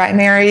provide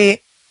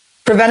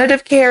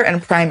preventative care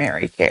and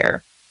primary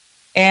care.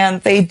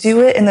 And they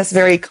do it in this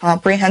very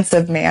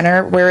comprehensive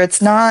manner where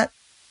it's not,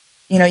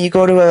 you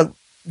go to a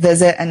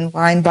visit and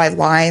line by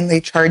line,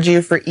 they charge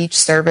you for each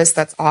service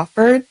that's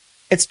offered.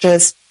 It's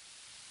just,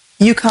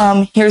 you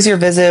come, here's your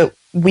visit.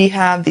 We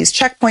have these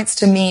checkpoints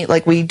to meet.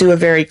 Like, we do a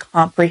very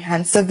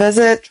comprehensive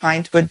visit,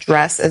 trying to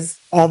address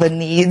all the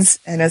needs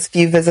in as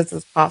few visits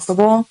as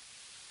possible.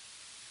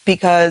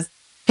 Because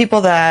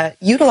people that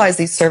utilize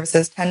these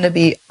services tend to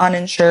be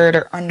uninsured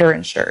or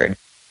underinsured.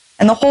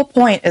 And the whole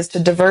point is to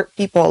divert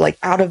people like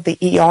out of the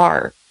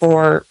ER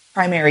for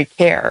primary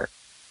care.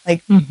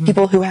 Like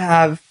people who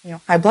have,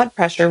 high blood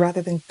pressure,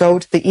 rather than go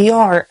to the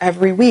ER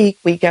every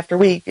week after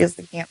week, because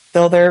they can't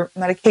fill their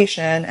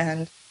medication,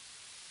 and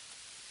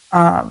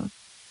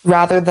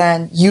rather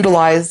than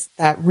utilize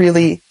that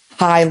really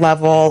high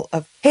level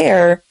of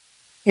care,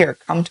 here,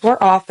 come to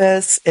our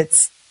office.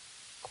 It's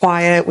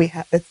quiet.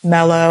 It's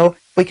mellow.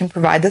 We can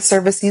provide the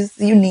services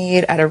you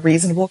need at a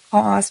reasonable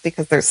cost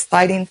because there's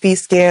sliding fee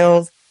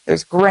scales,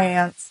 there's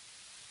grants.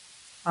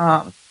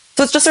 So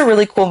it's just a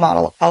really cool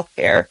model of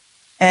healthcare.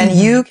 And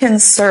you can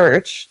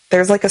search,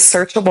 there's like a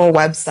searchable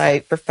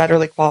website for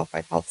federally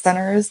qualified health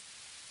centers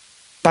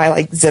by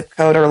like zip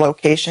code or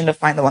location to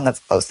find the one that's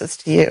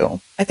closest to you.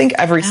 I think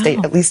every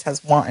state at least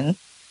has one.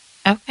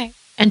 Okay.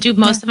 And do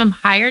most of them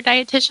hire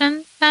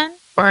dietitians then?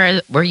 Or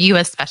were you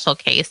a special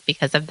case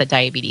because of the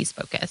diabetes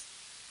focus?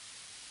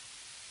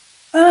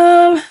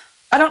 I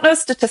don't know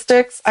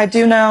statistics. I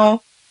do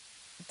know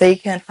they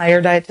can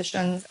hire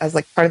dietitians as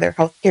like part of their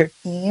healthcare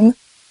team.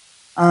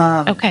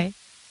 Okay.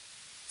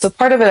 So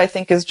part of it, I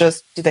think, is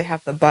just, do they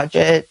have the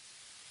budget?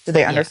 Do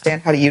they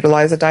understand how to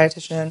utilize a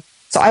dietitian?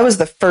 So I was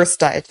the first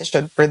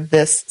dietitian for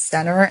this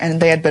center, and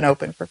they had been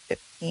open for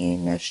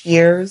 15-ish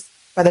years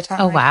by the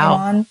time I came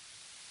on.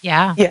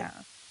 Yeah. Yeah.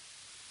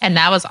 And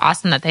that was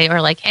awesome that they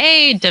were like,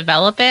 hey,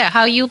 develop it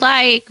how you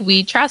like.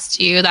 We trust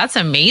you. That's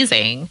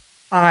amazing.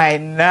 I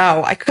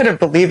know. I couldn't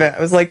believe it. I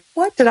was like,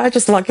 what did I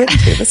just log into?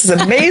 This is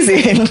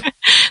amazing.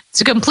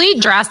 It's a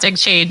complete drastic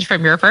change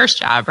from your first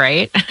job,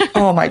 right?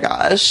 Oh my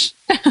gosh.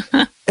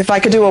 If I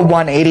could do a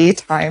 180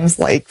 times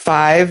like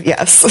 5,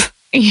 yes.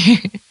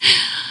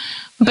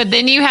 But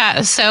then you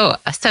have, so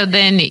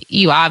then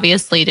you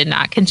obviously did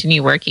not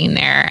continue working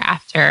there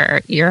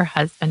after your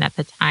husband at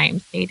the time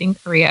stayed in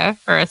Korea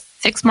for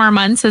 6 more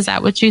months. Is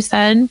that what you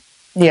said?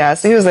 Yeah,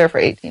 so he was there for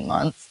 18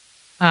 months.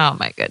 Oh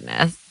my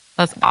goodness.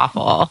 That's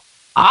awful.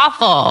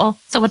 Awful.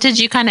 So what did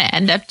you kind of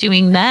end up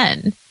doing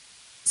then?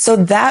 So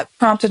that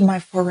prompted my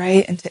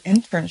foray into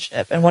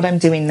internship and what I'm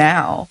doing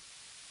now.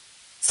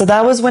 So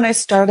that was when I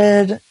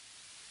started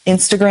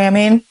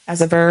Instagramming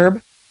as a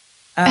verb.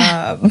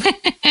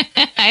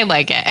 I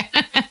like it.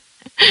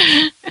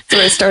 So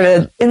I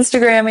started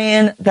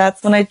Instagramming.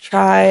 That's when I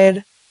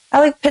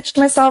pitched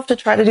myself to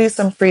try to do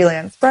some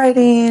freelance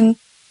writing.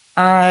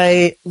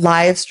 I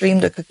live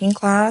streamed a cooking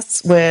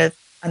class with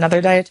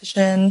another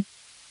dietitian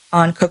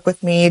on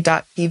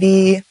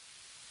cookwithme.tv.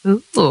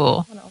 Ooh.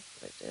 What else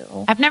did I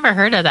do? I've never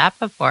heard of that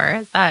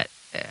before. I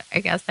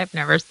guess I've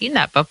never seen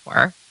that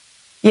before.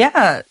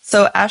 Yeah.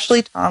 So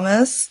Ashley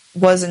Thomas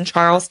was in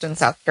Charleston,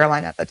 South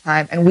Carolina at the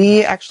time. And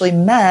we actually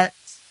met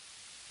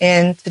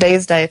in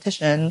Today's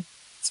Dietitian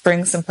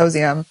Spring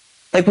Symposium.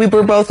 Like we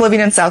were both living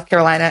in South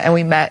Carolina and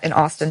we met in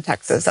Austin,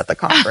 Texas at the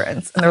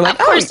conference. And they're like,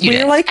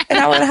 we're like an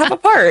hour and a half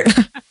apart.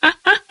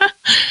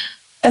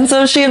 And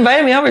so she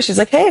invited me over. She's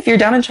like, hey, if you're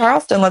down in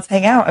Charleston, let's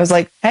hang out. I was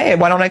like, hey,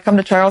 why don't I come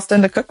to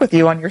Charleston to cook with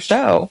you on your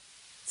show?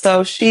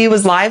 So she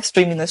was live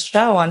streaming this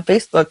show on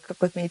Facebook,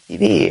 Cook With Me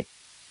TV.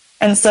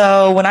 And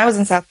so when I was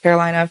in South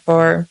Carolina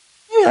for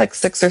maybe like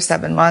 6 or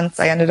 7 months,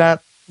 I ended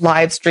up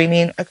live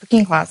streaming a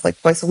cooking class like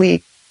twice a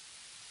week.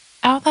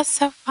 Oh, that's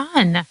so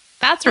fun.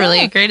 That's really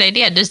a great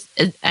idea. Does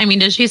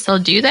she still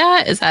do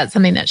that? Is that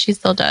something that she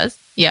still does?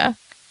 Yeah.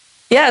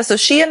 Yeah, so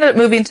she ended up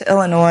moving to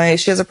Illinois.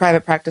 She has a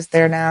private practice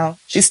there now.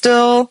 She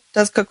still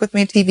does Cook With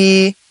Me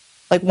TV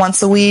like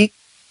once a week,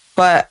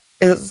 but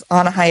is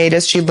on a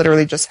hiatus. She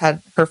literally just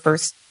had her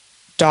first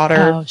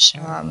daughter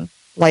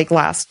like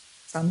last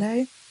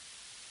Sunday.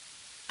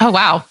 Oh,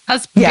 wow.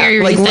 That's very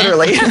recent.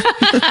 Literally.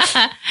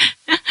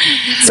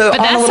 So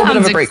on a little bit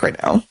of a break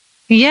right now.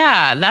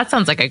 Yeah, that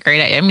sounds like a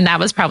great idea. I mean, that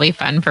was probably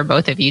fun for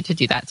both of you to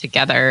do that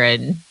together.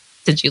 And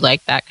did you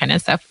like that kind of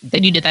stuff?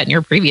 Then you did that in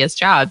your previous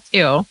job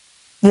too.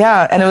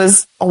 Yeah, and it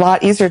was a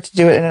lot easier to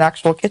do it in an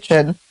actual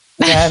kitchen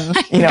than,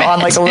 on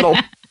like a little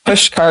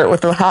push cart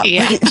with a hot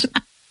plate.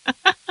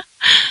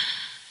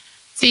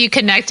 So you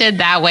connected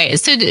that way.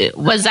 So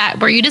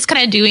were you just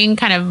kind of doing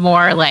kind of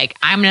more like,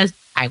 I'm kind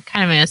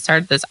of going to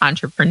start this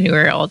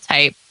entrepreneurial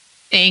type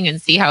thing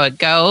and see how it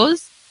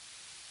goes?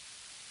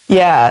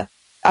 Yeah,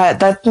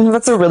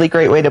 that's a really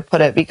great way to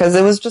put it, because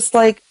it was just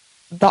like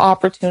the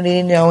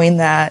opportunity, knowing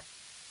that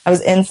I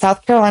was in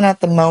South Carolina at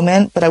the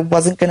moment, but I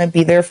wasn't going to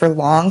be there for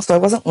long. So I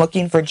wasn't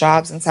looking for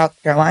jobs in South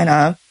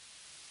Carolina.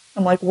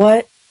 I'm like,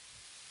 what?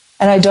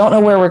 And I don't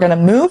know where we're going to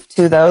move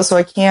to, though. So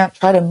I can't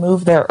try to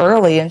move there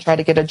early and try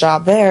to get a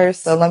job there.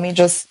 So let me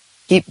just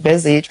keep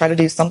busy, try to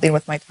do something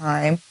with my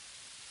time.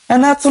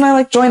 And that's when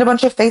I joined a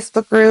bunch of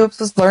Facebook groups,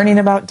 was learning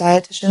about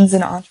dietitians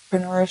and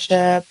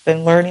entrepreneurship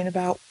and learning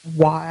about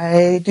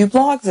why do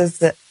blogs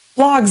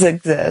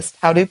exist?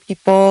 How do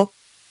people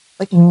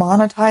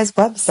monetize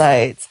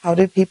websites? How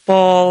do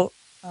people,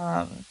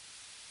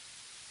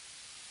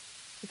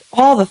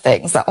 all the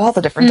things that all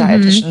the different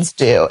dietitians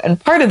do. And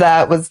part of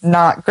that was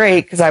not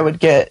great, because I would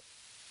get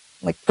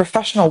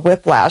professional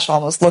whiplash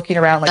almost looking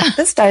around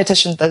this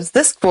dietitian does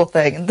this cool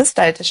thing and this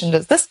dietitian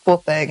does this cool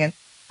thing. And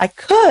I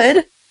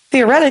could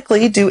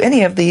theoretically do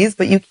any of these,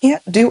 but you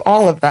can't do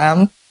all of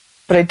them.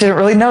 But I didn't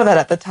really know that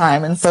at the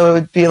time. And so it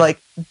would be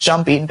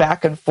jumping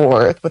back and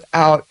forth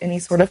without any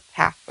sort of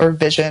path or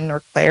vision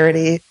or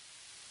clarity.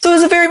 So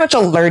it was very much a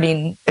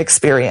learning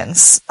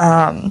experience.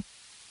 And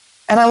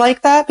I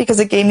like that because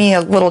it gave me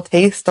a little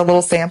taste, a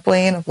little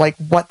sampling of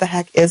what the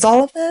heck is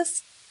all of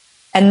this?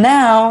 And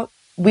now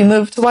we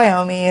moved to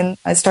Wyoming.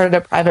 I started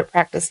a private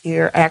practice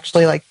here. I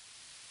actually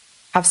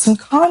have some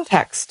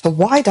context to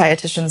why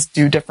dietitians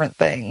do different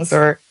things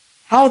or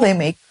how they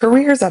make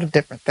careers out of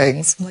different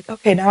things. I'm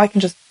okay, now I can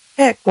just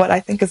pick what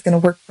I think is going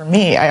to work for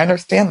me. I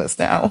understand this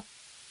now.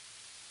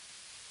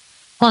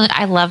 Well,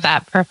 I love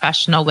that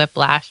professional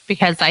whiplash,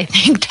 because I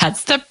think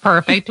that's the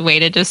perfect way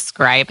to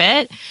describe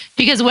it.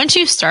 Because once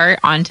you start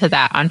onto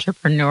that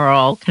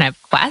entrepreneurial kind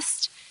of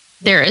quest,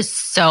 there is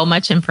so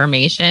much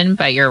information,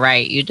 but you're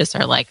right. You just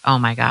are oh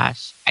my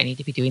gosh, I need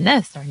to be doing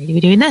this, or I need to be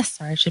doing this,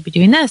 or I should be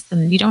doing this.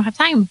 And you don't have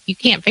time. You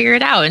can't figure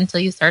it out until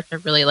you start to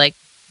really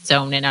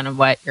zone in on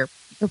what your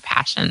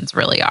passions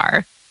really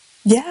are.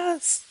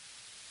 Yes.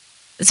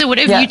 So what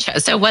have you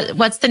chosen? So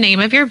what's the name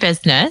of your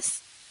business?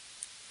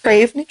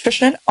 Crave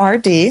Nutrition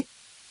RD.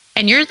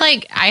 And you're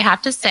I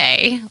have to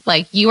say,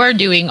 you are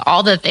doing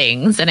all the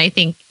things. And I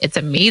think it's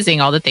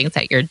amazing, all the things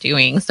that you're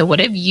doing. So what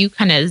have you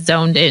kind of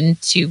zoned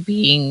into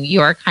being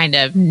your kind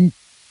of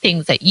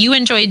things that you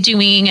enjoy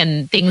doing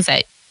and things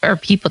that are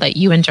people that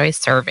you enjoy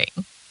serving?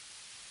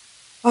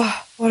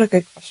 Oh, what a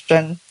good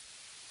question.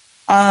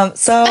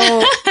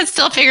 So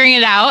Still figuring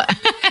it out.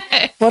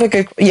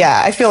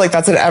 yeah, I feel like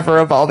that's an ever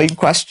evolving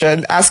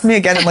question. Ask me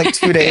again in like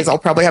 2 days. I'll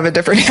probably have a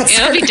different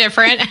answer. It'll be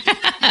different.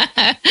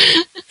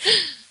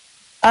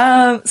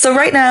 So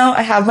right now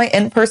I have my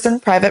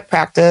in-person private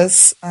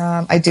practice.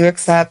 I do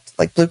accept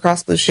like Blue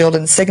Cross Blue Shield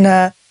and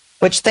Cigna,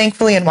 which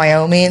thankfully in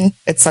Wyoming,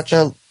 it's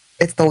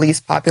the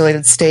least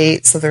populated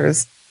state. So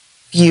there's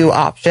few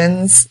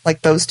options.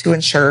 Like those two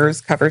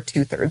insurers cover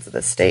 2/3 of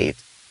the state.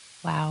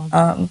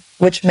 Wow.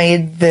 Which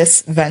made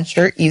this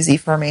venture easy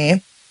for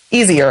me.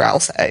 Easier, I'll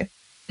say.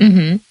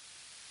 Mm-hmm.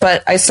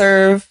 But I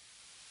serve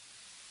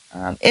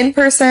in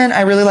person.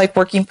 I really like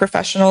working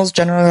professionals,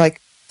 generally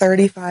like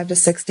 35 to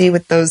 60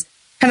 with those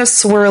kind of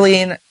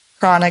swirling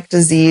chronic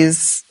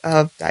disease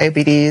of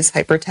diabetes,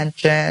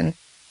 hypertension,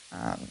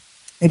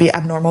 maybe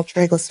abnormal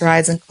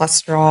triglycerides and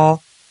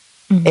cholesterol.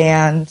 Mm-hmm.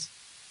 And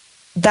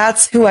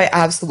that's who I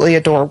absolutely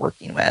adore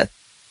working with.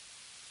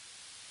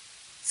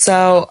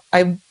 So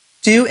I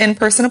do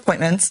in-person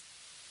appointments,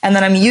 and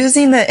then I'm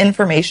using the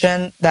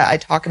information that I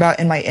talk about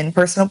in my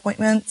in-person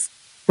appointments,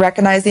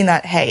 recognizing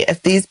that, hey,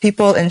 if these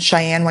people in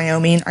Cheyenne,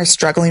 Wyoming are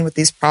struggling with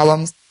these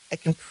problems, I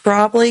can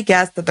probably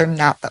guess that they're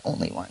not the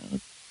only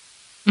ones.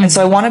 Mm-hmm. And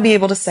so I want to be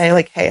able to say,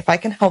 like, hey, if I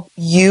can help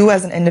you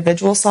as an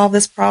individual solve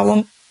this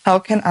problem, how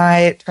can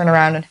I turn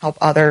around and help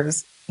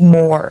others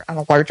more on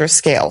a larger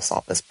scale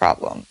solve this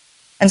problem?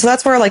 And so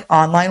that's where like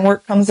online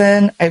work comes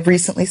in. I've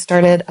recently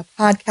started a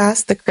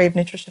podcast, the Crave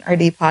Nutrition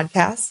RD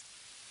podcast,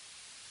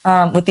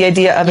 with the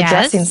idea of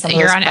addressing some of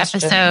those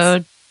questions. You're on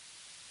episode.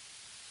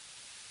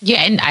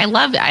 Yeah, and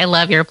I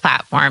love your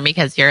platform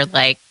because you're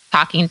like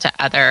talking to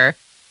other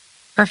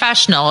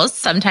professionals,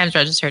 sometimes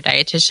registered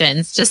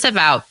dietitians, just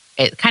about,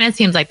 it kind of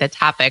seems like the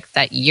topics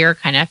that you're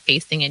kind of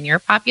facing in your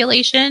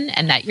population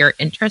and that you're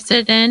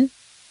interested in.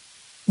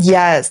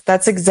 Yes,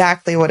 that's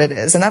exactly what it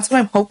is. And that's what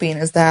I'm hoping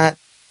is that,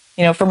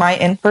 you know, for my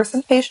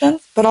in-person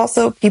patients, but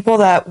also people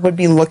that would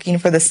be looking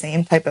for the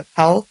same type of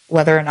health,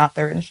 whether or not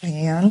they're in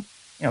Cheyenne.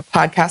 You know,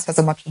 podcast has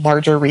a much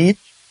larger reach.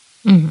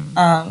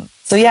 Mm-hmm.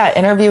 So yeah,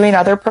 interviewing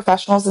other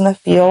professionals in the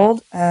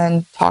field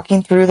and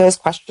talking through those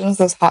questions,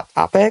 those hot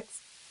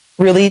topics,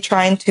 really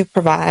trying to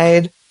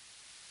provide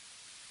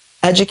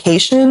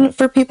education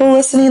for people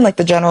listening, like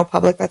the general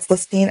public that's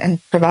listening,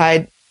 and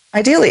provide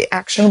ideally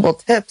actionable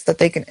tips that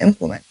they can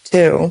implement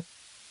too.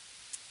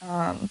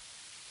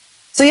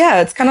 So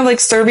yeah, it's kind of like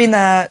serving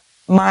that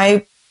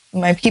my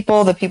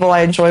people, the people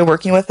I enjoy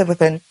working with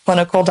within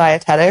clinical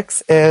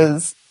dietetics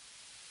is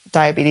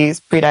diabetes,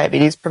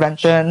 prediabetes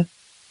prevention.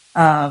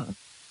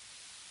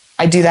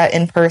 I do that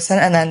in person,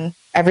 and then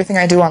everything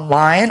I do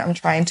online, I'm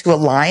trying to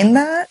align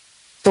that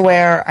to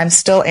where I'm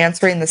still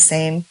answering the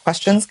same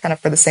questions kind of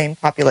for the same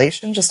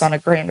population, just on a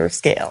grander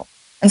scale.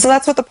 And so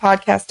that's what the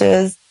podcast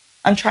is.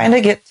 I'm trying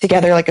to get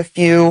together like a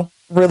few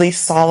really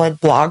solid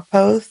blog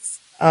posts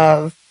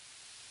of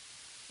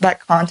that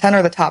content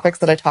or the topics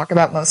that I talk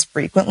about most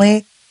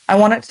frequently. I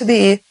want it to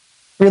be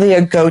really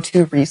a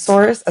go-to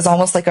resource as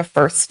almost like a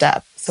first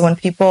step. So when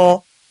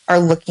people are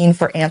looking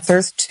for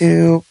answers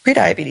to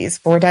prediabetes,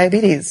 for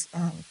diabetes,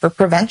 for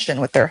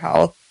prevention with their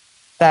health,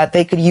 that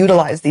they could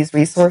utilize these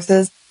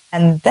resources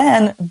and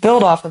then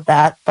build off of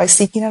that by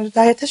seeking out a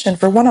dietitian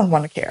for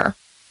one-on-one care.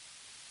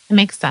 It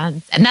makes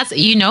sense. And that's,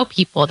 you know,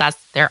 people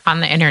they're on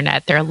the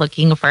internet, they're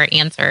looking for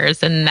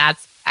answers. And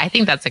I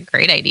think that's a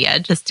great idea,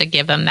 just to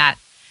give them that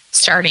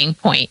starting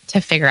point to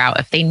figure out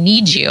if they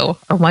need you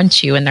or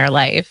want you in their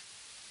life.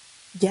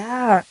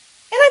 Yeah. And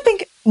I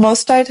think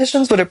most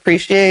dietitians would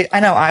appreciate, I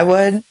know I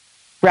would,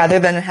 rather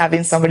than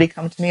having somebody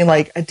come to me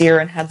like a deer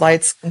in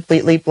headlights,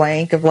 completely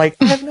blank of like,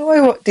 I have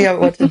no idea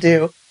what to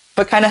do,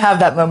 but kind of have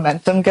that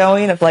momentum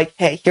going of like,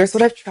 hey, here's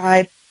what I've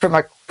tried from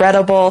a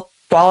credible,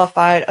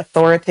 qualified,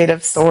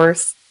 authoritative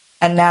source.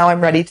 And now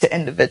I'm ready to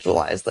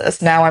individualize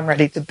this. Now I'm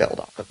ready to build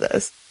off of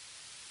this.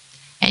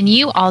 And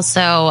you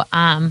also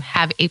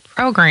have a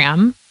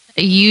program.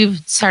 You've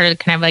started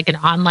kind of like an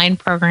online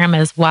program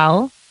as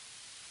well.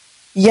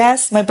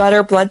 Yes, my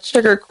butter blood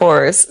sugar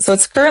course. So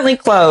it's currently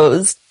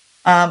closed.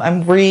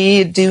 I'm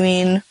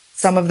redoing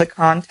some of the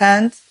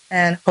content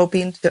and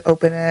hoping to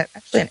open it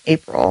actually in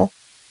April.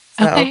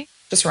 So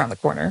just around the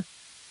corner.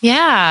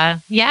 Yeah.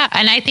 Yeah.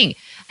 And I think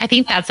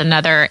that's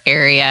another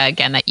area,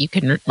 again, that you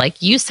can,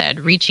 like you said,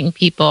 reaching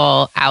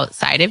people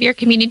outside of your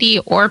community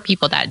or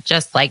people that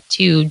just like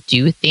to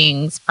do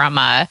things from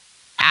at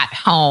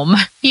home,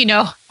 you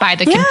know, by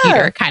the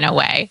computer kind of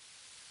way.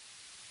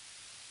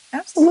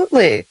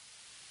 Absolutely.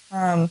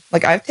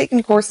 Like I've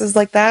taken courses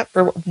like that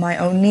for my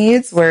own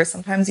needs, where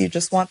sometimes you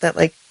just want that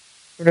like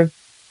sort of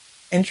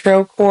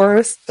intro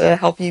course to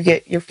help you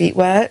get your feet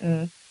wet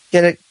and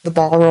get the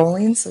ball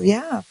rolling. So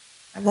yeah,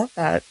 I love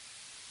that.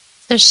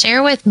 So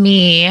share with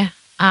me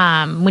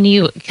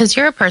because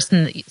you're a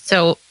person,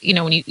 so, you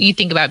know, when you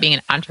think about being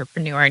an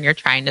entrepreneur and you're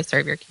trying to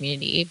serve your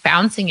community,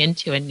 bouncing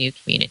into a new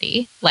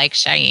community like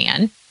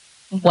Cheyenne,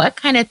 what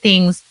kind of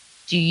things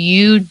do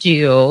you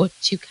do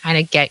to kind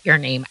of get your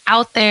name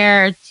out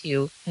there,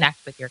 to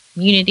connect with your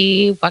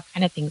community? What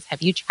kind of things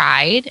have you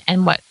tried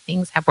and what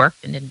things have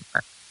worked and didn't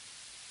work?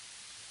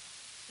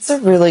 It's a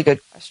really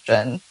good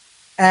question.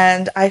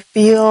 And I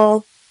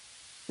feel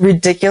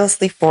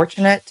ridiculously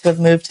fortunate to have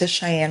moved to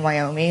Cheyenne,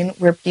 Wyoming,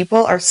 where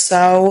people are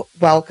so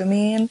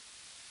welcoming,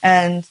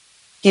 and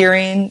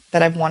hearing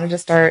that I've wanted to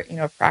start,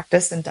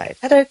 practice in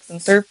dietetics and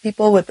serve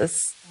people with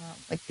this,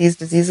 like these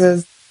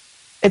diseases.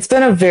 It's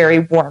been a very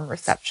warm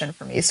reception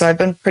for me. So I've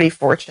been pretty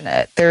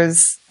fortunate. There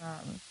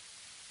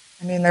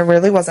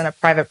really wasn't a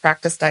private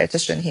practice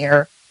dietitian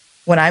here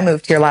when I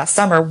moved here last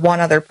summer. One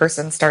other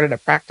person started a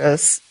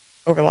practice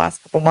over the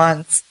last couple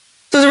months.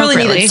 So it was a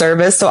really needed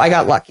service. So I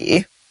got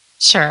lucky.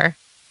 Sure.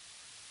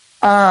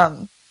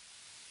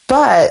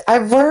 But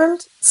I've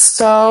learned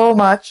so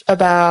much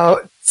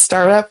about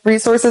startup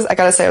resources. I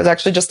gotta say, I was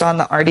actually just on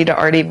the Arty to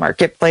Arty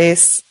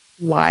Marketplace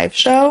live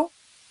show.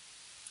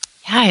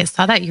 Yeah, I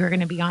saw that you were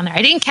going to be on there.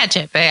 I didn't catch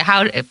it, but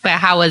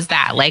how was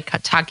that? Like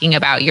talking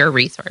about your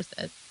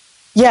resources?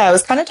 Yeah, I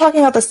was kind of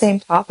talking about the same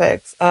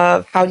topics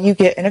of how do you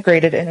get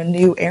integrated in a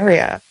new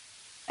area.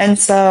 And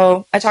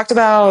so I talked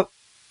about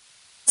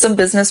some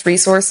business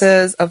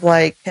resources of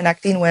like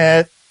connecting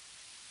with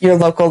your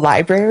local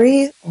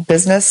library,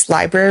 business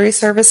library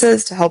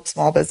services to help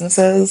small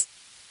businesses,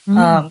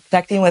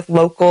 connecting with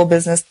local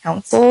business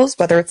councils,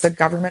 whether it's a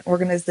government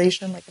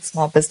organization like a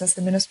Small Business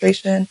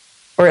Administration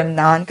or a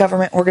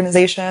non-government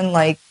organization.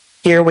 Like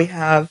here we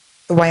have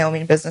the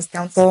Wyoming Business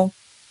Council.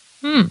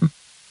 And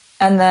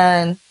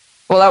then,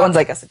 well, that one's,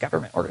 I guess, a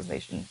government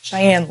organization.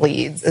 Cheyenne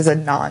Leads is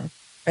an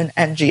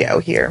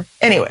NGO here.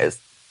 Anyways,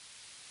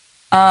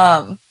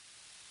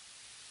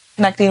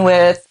 connecting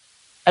with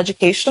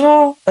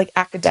educational, like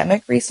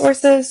academic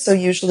resources. So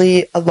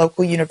usually a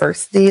local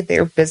university,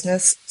 their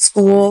business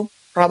school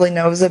probably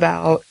knows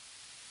about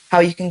how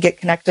you can get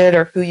connected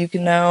or who you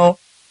can know,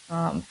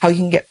 how you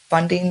can get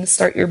funding to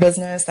start your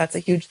business. That's a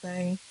huge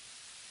thing.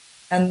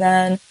 And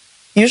then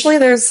usually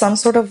there's some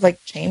sort of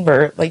like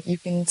chamber, like you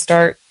can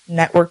start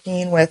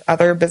networking with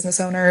other business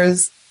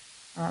owners.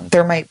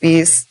 There might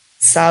be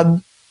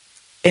sub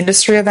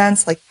industry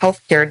events like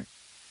healthcare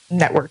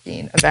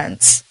networking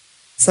events.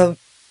 So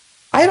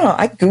I don't know.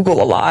 I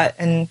Google a lot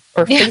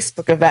or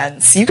Facebook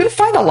events. You can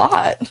find a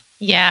lot.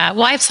 Yeah.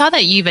 Well, I saw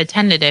that you've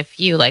attended a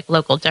few like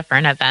local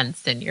different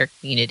events in your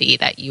community,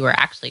 that you were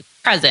actually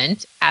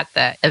present at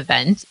the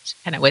event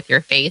kind of with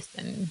your face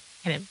and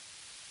kind of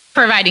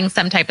providing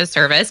some type of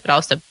service, but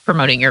also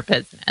promoting your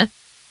business.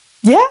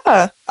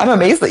 Yeah. I'm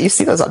amazed that you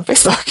see those on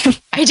Facebook.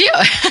 I do.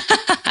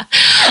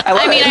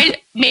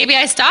 Maybe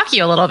I stalk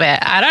you a little bit.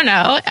 I don't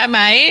know.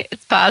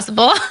 It's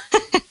possible.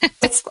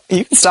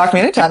 You can stalk me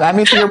anytime. I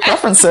mean, for your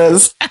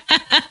preferences.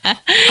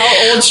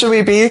 How old should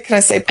we be? Can I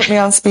say, put me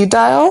on speed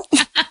dial?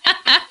 But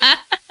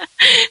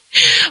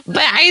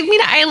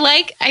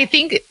I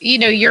think,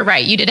 you're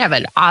right. You did have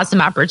an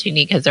awesome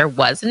opportunity because there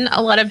wasn't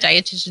a lot of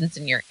dietitians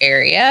in your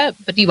area,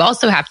 but you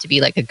also have to be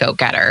like a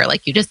go-getter.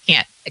 Like you just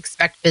can't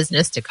expect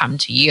business to come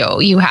to you.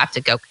 You have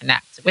to go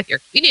connect with your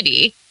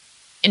community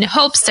in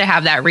hopes to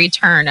have that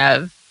return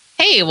of,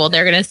 hey, well,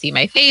 they're going to see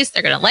my face.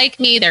 They're going to like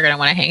me. They're going to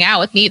want to hang out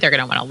with me. They're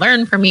going to want to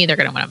learn from me. They're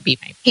going to want to be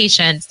my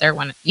patients. They're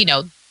want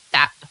to,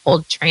 that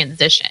whole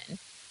transition.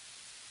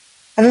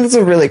 I think that's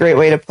a really great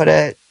way to put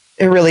it.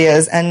 It really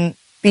is. And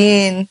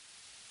being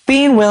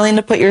willing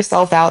to put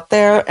yourself out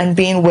there and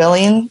being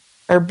willing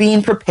or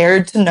being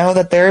prepared to know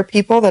that there are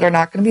people that are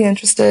not going to be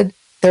interested.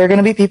 There are going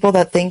to be people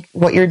that think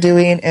what you're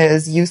doing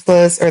is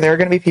useless, or there are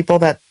going to be people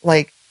that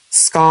like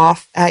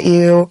scoff at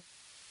you.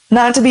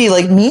 Not to be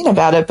like mean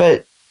about it,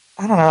 but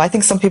I don't know. I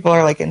think some people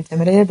are like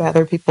intimidated by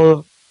other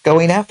people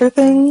going after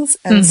things.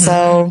 And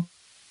so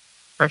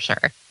for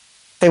sure,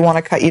 they want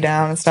to cut you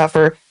down and stuff,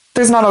 or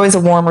there's not always a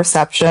warm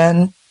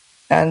reception,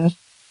 and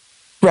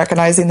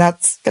recognizing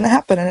that's going to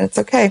happen and it's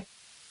okay.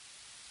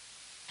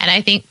 And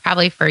I think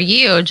probably for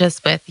you,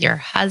 just with your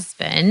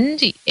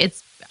husband,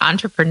 it's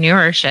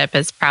entrepreneurship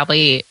is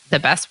probably the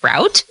best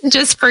route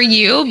just for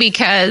you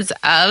because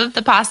of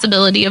the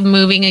possibility of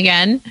moving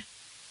again.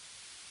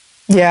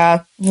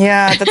 Yeah,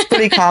 that's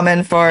pretty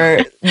common for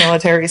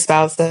military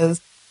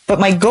spouses. But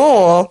my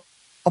goal,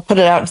 I'll put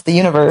it out into the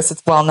universe,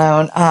 it's well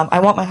known. I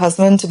want my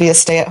husband to be a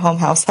stay-at-home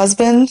house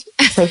husband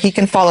so he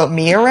can follow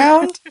me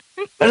around.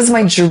 That is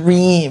my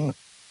dream.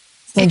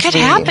 It could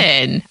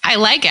happen. I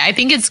like it. I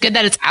think it's good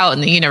that it's out in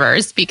the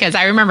universe, because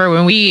I remember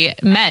when we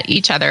met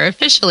each other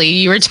officially,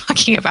 you were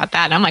talking about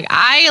that. And I'm like,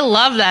 I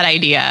love that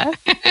idea.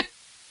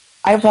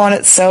 I want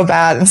it so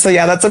bad. And so,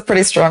 yeah, that's a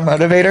pretty strong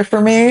motivator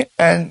for me.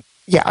 And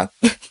yeah.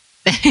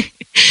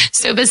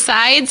 So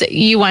besides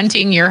you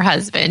wanting your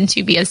husband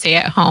to be a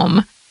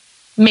stay-at-home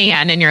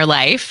man in your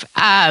life,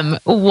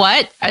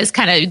 what is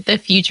kind of the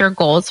future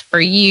goals for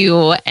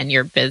you and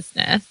your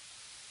business?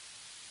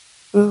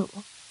 Ooh,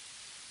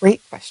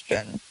 great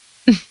question.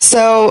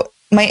 So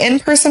my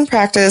in-person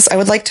practice, I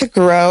would like to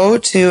grow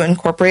to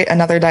incorporate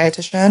another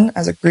dietitian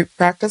as a group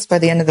practice by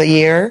the end of the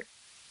year,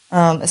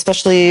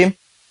 especially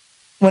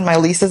when my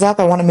lease is up.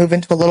 I want to move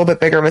into a little bit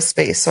bigger of a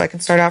space so I can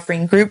start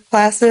offering group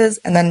classes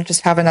and then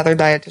just have another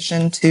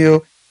dietitian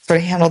to sort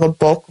of handle the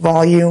bulk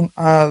volume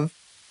of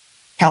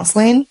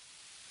counseling.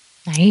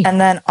 Nice. And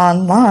then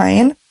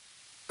online,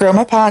 grow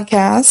my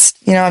podcast.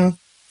 I'm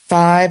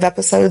 5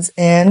 episodes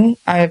in.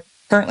 I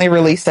currently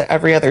release it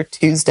every other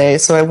Tuesday,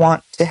 so I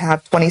want to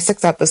have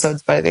 26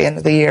 episodes by the end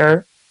of the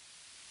year.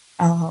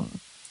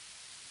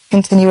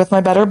 Continue with my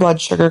Better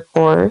Blood Sugar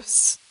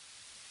course.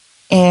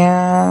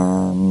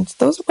 And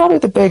those are probably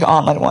the big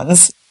online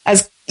ones.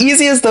 As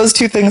easy as those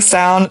 2 things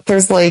sound,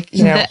 there's 80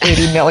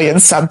 million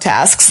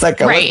subtasks that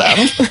go with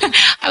them.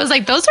 I was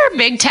like, those are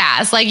big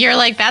tasks. You're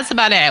like, that's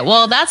about it.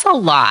 Well, that's a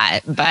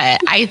lot.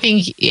 But I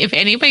think if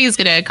anybody's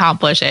going to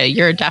accomplish it,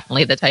 you're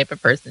definitely the type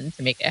of person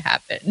to make it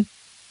happen.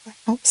 I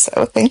hope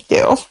so. Thank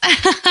you.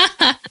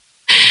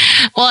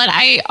 Well, and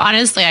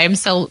I'm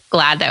so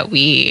glad that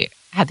we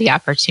had the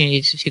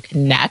opportunity to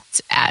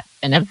connect at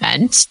an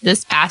event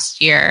this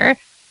past year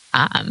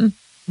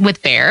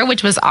with Bear,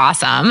 which was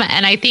awesome.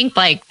 And I think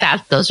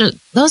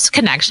those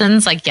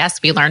connections,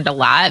 yes, we learned a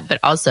lot, but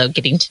also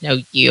getting to know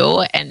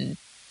you and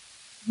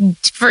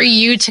for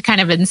you to kind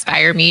of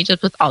inspire me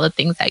just with all the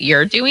things that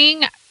you're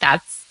doing.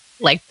 That's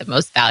the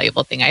most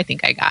valuable thing I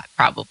think I got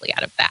probably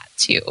out of that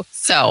too.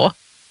 So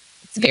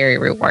it's very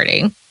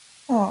rewarding.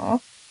 Aw.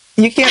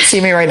 You can't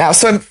see me right now.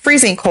 So I'm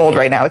freezing cold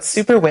right now. It's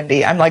super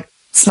windy. I'm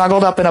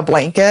snuggled up in a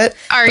blanket.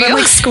 Are you?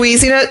 I'm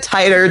squeezing it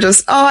tighter.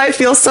 I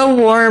feel so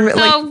warm.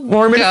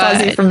 Warm and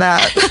fuzzy from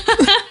that.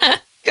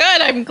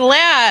 Good. I'm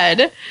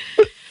glad.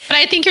 But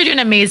I think you're doing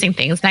amazing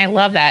things. And I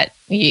love that,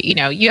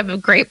 you have a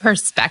great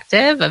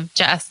perspective of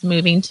just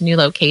moving to new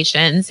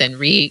locations and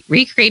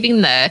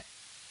recreating the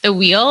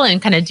wheel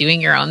and kind of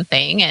doing your own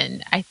thing.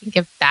 And I think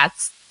if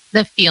that's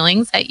the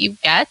feelings that you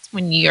get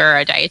when you're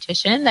a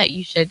dietitian, that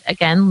you should,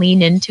 again,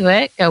 lean into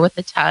it, go with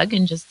the tug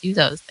and just do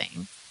those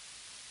things.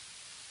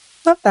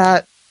 Love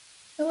that.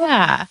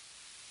 Yeah.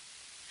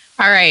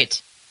 All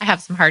right. I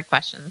have some hard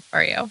questions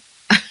for you.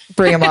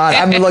 Bring them on.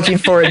 I'm looking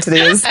forward to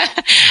these.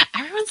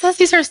 Everyone says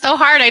these are so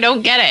hard. I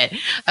don't get it.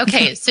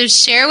 Okay. So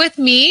share with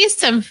me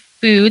some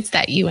foods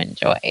that you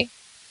enjoy.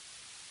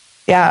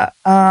 Yeah.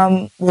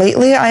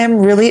 Lately I am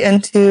really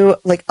into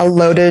a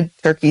loaded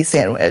turkey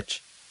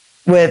sandwich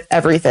with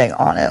everything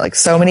on it.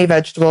 So many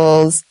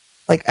vegetables,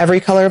 every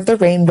color of the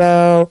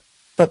rainbow,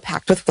 but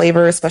packed with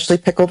flavor, especially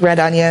pickled red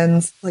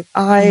onions.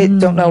 I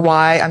don't know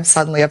why I'm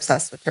suddenly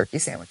obsessed with turkey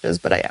sandwiches,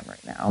 but I am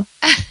right now.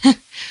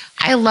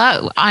 I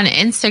love on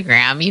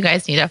Instagram. You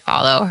guys need to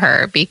follow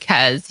her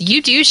because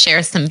you do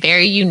share some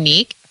very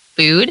unique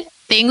food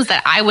things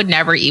that I would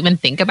never even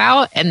think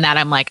about. And that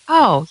I'm like,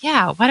 oh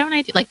yeah, why don't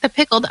I do the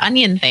pickled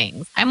onion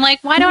things? I'm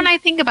like, why don't I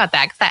think about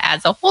that? Because that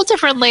adds a whole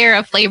different layer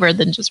of flavor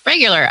than just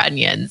regular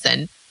onions.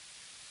 And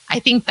I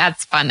think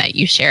that's fun that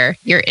you share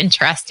your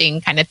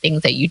interesting kind of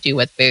things that you do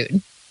with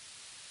food.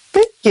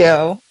 Thank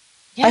you.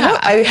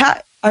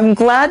 Yeah. I'm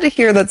glad to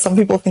hear that some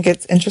people think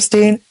it's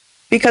interesting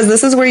because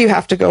this is where you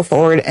have to go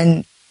forward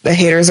and the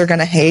haters are going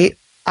to hate.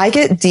 I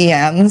get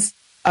DMs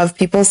of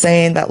people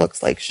saying that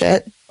looks like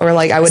shit or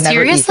I would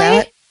never eat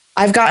that.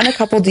 I've gotten a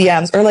couple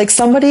DMs or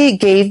somebody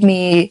gave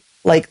me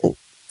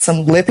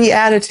some lippy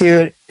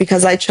attitude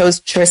because I chose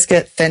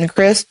Triscuit Thin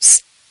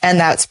Crisps and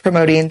that's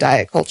promoting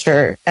diet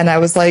culture. And I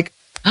was like,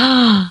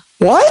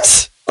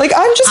 what?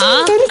 I'm just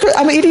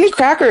I'm eating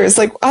crackers.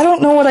 I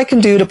don't know what I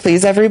can do to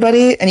please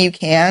everybody, and you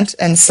can't.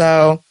 And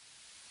so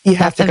you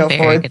have to go forward.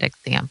 That's a very good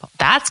example.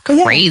 That's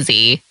crazy.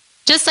 Yeah.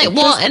 Just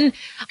and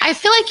I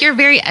feel like you're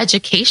very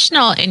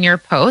educational in your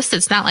posts.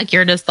 It's not like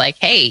you're just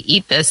hey,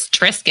 eat this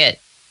Triscuit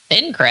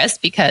Thin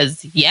Crisp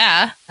because you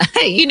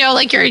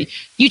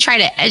try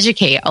to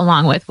educate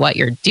along with what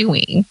you're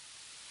doing.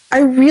 I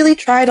really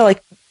try to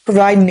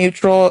provide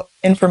neutral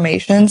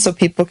information so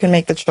people can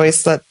make the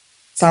choice that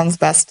sounds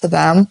best to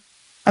them.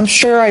 I'm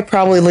sure I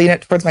probably lean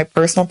it towards my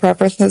personal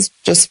preferences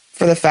just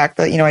for the fact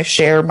that, I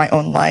share my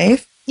own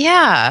life.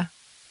 Yeah.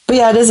 But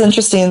yeah, it is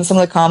interesting. Some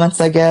of the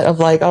comments I get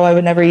of oh, I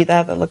would never eat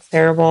that. That looks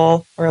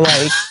terrible. Or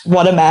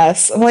what a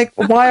mess. I'm like,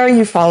 why are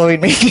you following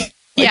me?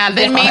 Yeah,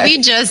 then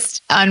maybe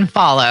just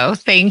unfollow.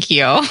 Thank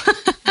you.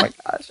 Oh my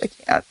gosh, I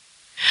can't.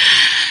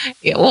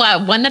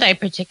 Well, one that I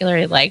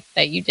particularly liked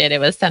that you did, it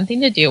was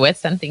something to do with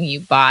something you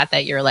bought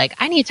that you're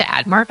I need to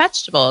add more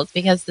vegetables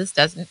because this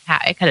doesn't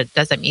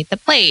meet the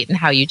plate, and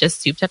how you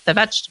just souped up the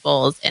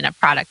vegetables in a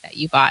product that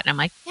you bought. And I'm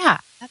like, yeah,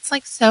 that's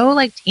so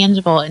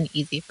tangible and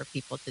easy for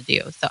people to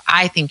do. So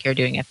I think you're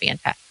doing a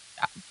fantastic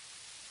job.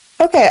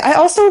 Okay. I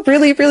also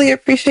really, really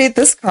appreciate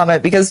this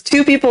comment because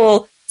 2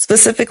 people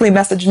specifically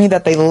messaged me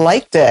that they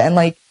liked it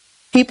and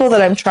people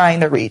that I'm trying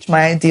to reach,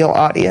 my ideal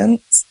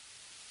audience.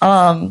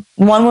 One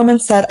woman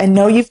said, I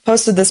know you've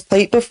posted this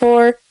plate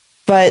before,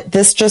 but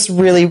this just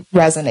really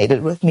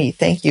resonated with me.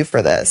 Thank you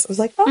for this. I was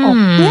like, oh,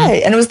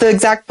 yay. And it was the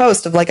exact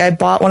post of I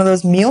bought one of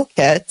those meal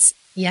kits.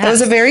 Yeah. It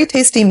was a very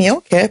tasty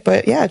meal kit,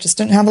 but yeah, it just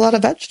didn't have a lot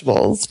of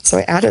vegetables. So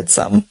I added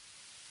some.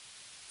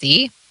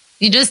 See,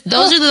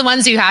 those are the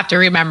ones you have to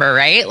remember,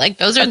 right?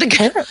 Those are the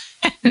good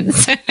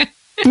ones.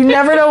 You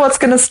never know what's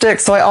going to stick.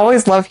 So I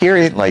always love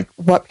hearing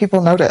what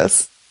people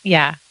notice.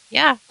 Yeah.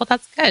 Yeah. Well,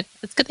 that's good.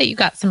 It's good that you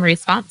got some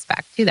response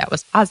back too. That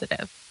was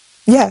positive.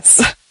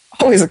 Yes.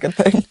 Always a good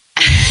thing.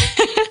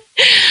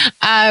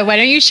 Why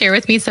don't you share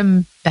with me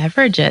some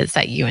beverages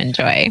that you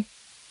enjoy?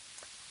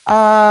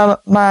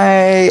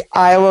 My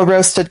Iowa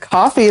roasted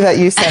coffee that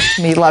you sent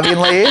to me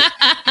lovingly.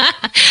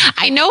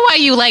 I know why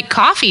you like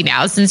coffee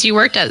now, since you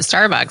worked at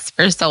Starbucks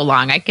for so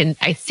long.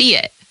 I see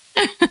it.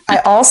 I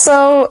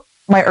also,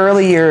 my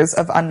early years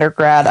of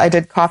undergrad, I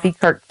did coffee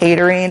cart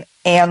catering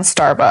and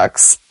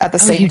Starbucks at the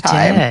same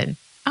time. Did.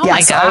 Oh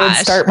my gosh. I would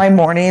start my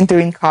morning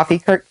doing coffee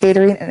cart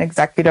catering in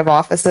executive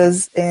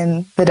offices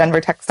in the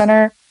Denver Tech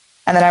Center.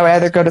 And then I would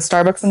either go to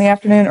Starbucks in the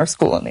afternoon or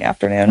school in the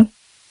afternoon.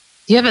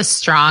 You have a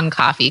strong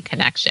coffee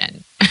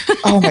connection.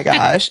 Oh my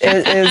gosh.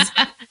 It is.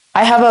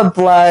 I have a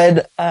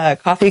blood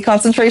coffee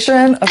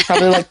concentration of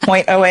probably like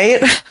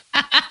 0.08.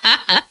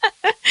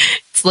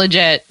 It's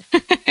legit.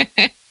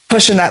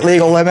 Pushing that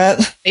legal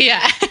limit.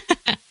 Yeah.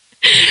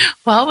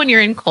 Well, when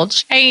you're in cold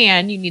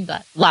Cheyenne, you need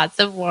lots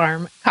of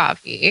warm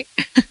coffee.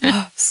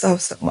 So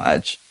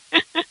much.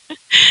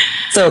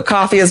 So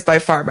coffee is by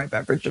far my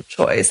beverage of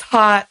choice.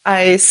 Hot,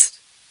 iced,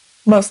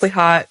 mostly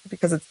hot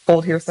because it's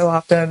cold here so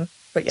often.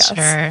 But yes.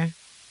 Sure.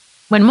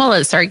 When will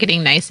it start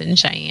getting nice in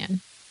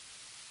Cheyenne?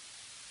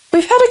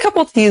 We've had a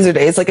couple teaser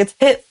days. Like it's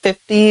hit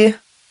 50,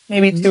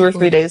 maybe 2 or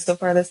 3 days so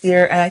far this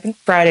year. And I think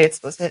Friday it's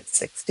supposed to hit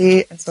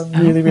 60. And so I'm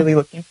really, really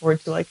looking forward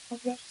to like, oh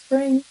gosh,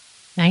 spring.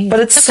 Nice. But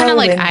it's so kind of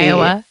like windy.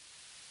 Iowa.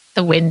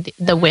 The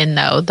wind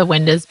though. The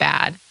wind is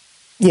bad.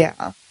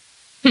 Yeah.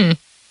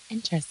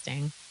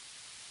 Interesting.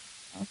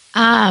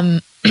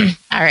 All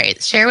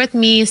right. Share with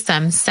me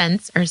some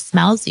scents or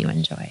smells you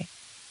enjoy.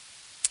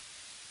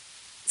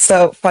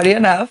 So funny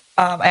enough,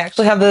 I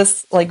actually have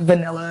this like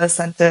vanilla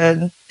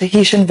scented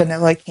Tahitian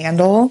vanilla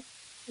candle,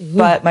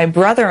 but my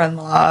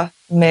brother-in-law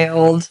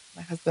mailed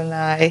my husband and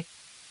I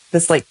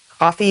this like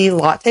coffee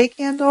latte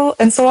candle.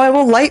 And so I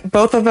will light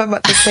both of them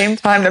at the same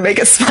time to make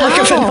it smell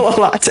like a vanilla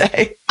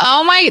latte.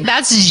 Oh my,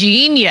 that's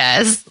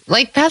genius.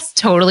 Like that's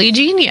totally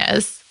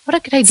genius. What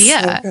a good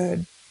idea. So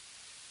good.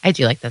 I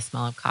do like the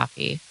smell of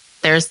coffee.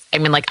 I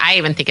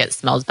even think it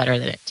smells better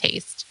than it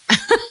tastes.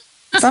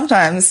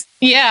 Sometimes.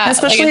 Yeah.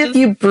 Especially if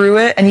you brew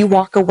it and you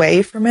walk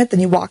away from it,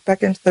 then you walk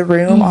back into the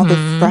room, all the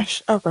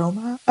fresh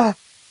aroma.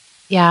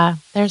 Yeah,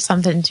 there's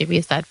something to be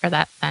said for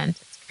that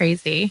scent. It's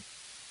crazy.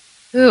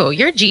 Ooh,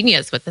 you're a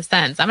genius with the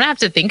scents. I'm going to have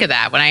to think of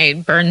that when I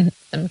burn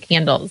some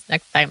candles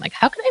next time. Like,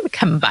 how can I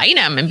combine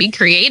them and be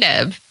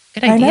creative?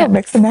 Good idea. I know,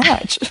 mix and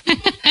match.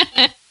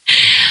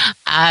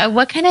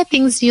 What kind of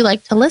things do you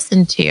like to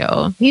listen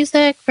to?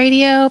 Music,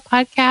 radio,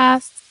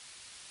 podcasts?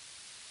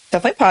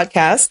 Definitely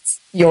podcasts.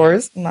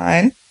 Yours,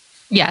 mine.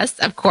 Yes,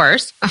 of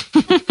course.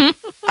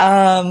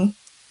 I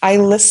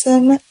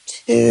listen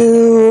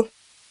to,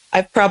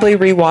 I've probably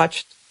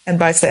rewatched, and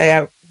by say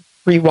I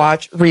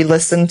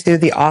re-listen to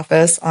The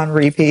Office on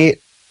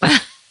repeat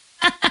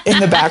in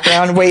the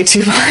background way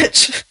too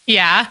much.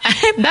 Yeah,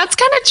 that's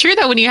kind of true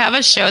though. When you have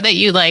a show that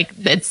you like,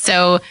 it's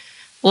so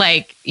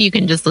like you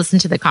can just listen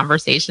to the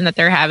conversation that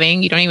they're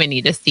having. You don't even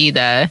need to see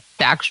the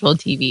actual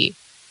TV.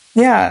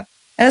 Yeah.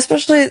 And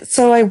especially,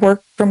 so I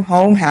work from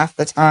home half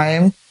the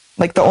time.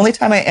 Like the only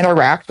time I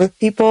interact with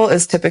people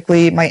is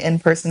typically my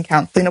in-person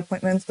counseling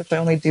appointments, which I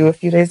only do a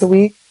few days a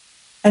week.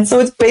 And so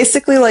it's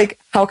basically like,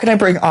 how can I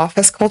bring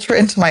office culture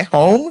into my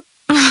home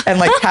and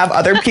like have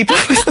other people?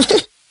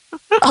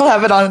 I'll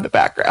have it on in the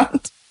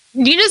background.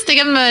 You just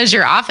think of them as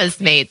your office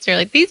mates. You're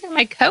like, these are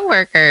my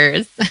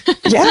coworkers.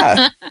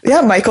 Yeah.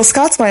 Yeah. Michael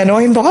Scott's my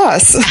annoying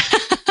boss.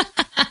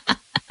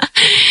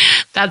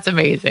 That's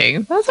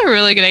amazing. That's a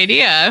really good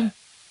idea.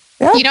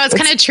 Yeah, you know, it's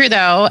kind of true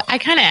though. I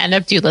kind of end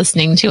up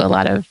listening to a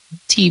lot of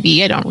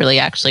TV. I don't really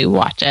actually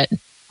watch it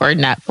or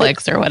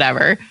Netflix or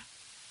whatever.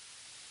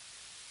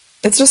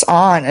 It's just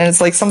on, and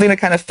it's like something to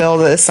kind of fill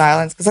the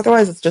silence, because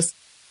otherwise it's just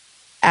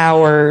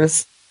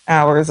hours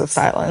of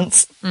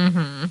silence.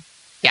 Mm-hmm.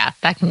 Yeah,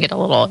 that can get a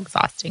little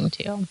exhausting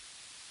too.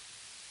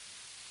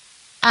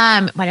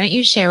 Why don't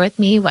you share with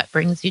me what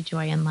brings you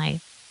joy in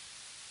life?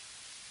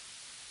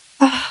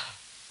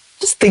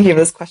 Just thinking of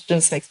this question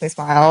just makes me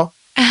smile.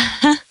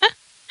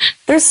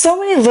 There's so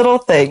many little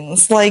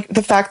things, like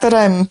the fact that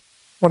I'm,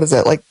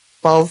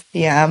 12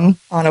 p.m.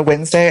 on a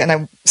Wednesday, and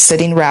I'm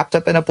sitting wrapped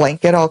up in a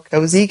blanket, all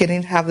cozy,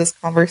 getting to have this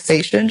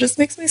conversation just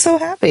makes me so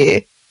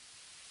happy.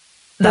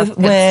 That's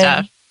good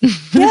stuff.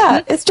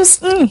 Yeah, it's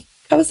just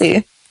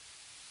cozy.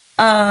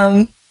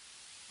 I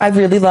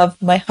really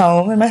love my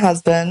home and my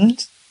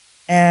husband,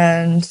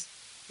 and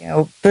you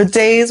know, the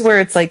days where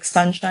it's like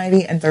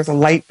sunshiny and there's a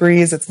light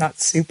breeze, it's not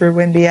super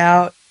windy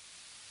out.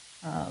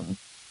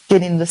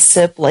 Getting to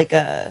sip like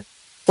a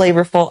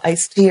flavorful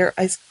iced tea or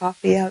iced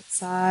coffee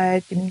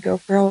outside, getting to go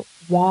for a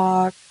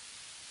walk.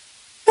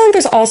 I feel like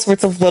there's all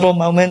sorts of little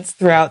moments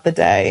throughout the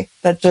day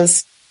that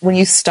just, when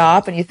you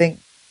stop and you think,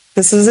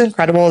 this is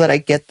incredible that I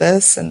get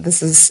this, and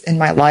this is in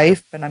my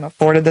life, and I'm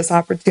afforded this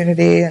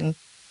opportunity. And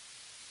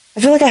I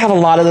feel like I have a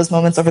lot of those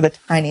moments over the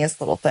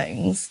tiniest little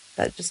things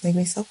that just make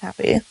me so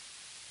happy.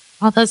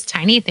 Well, those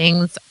tiny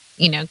things,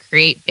 you know,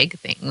 create big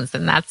things.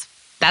 And that's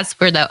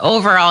where the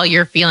overall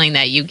you're feeling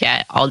that you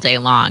get all day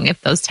long, if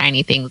those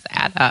tiny things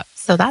add up.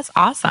 So that's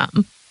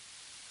awesome.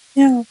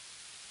 Yeah.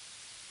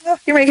 Oh,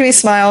 you're making me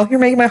smile. You're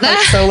making my heart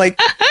so like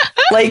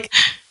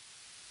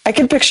I I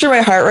can picture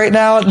my heart right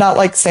now, not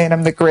like saying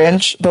I'm the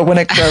Grinch, but when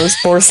it grows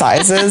 4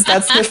 sizes,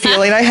 that's the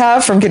feeling I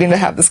have from getting to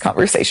have this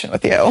conversation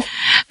with you.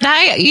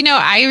 I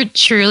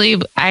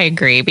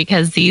agree,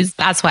 because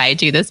that's why I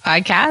do this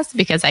podcast,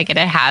 because I get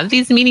to have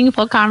these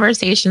meaningful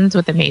conversations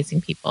with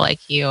amazing people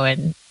like you.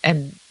 And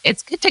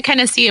it's good to kind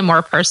of see a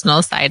more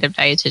personal side of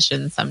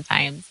dietitians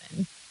sometimes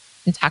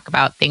and talk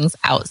about things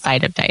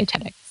outside of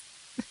dietetics.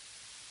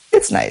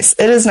 It's nice.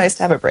 It is nice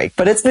to have a break,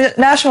 but it's the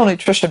National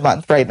Nutrition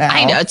Month right now.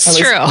 I know, it's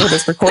true. For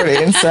this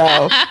recording,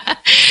 so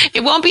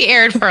it won't be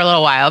aired for a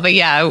little while, but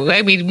yeah,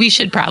 I mean, we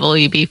should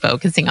probably be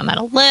focusing on that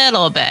a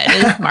little bit.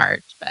 It's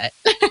March, but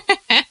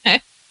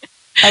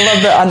I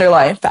love the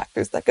underlying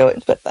factors that go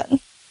into it then.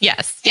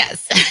 Yes.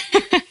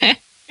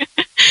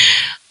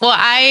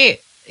 Well,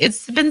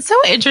 it's been so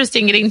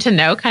interesting getting to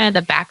know kind of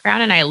the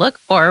background, and I look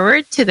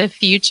forward to the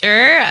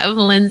future of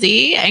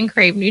Lindsay and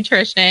Crave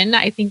Nutrition.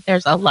 I think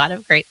there's a lot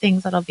of great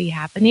things that'll be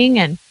happening,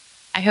 and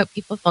I hope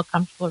people feel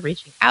comfortable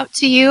reaching out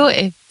to you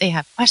if they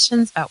have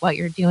questions about what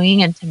you're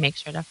doing, and to make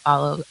sure to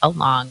follow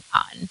along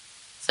on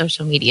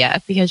social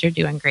media, because you're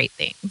doing great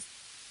things.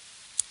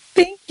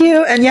 Thank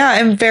you. And yeah,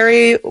 I'm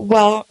very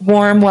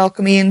warm,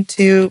 welcoming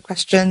to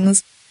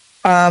questions.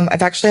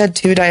 I've actually had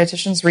 2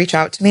 dietitians reach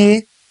out to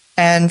me.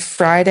 And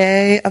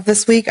Friday of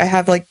this week, I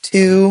have like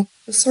 2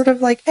 just sort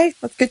of like, hey,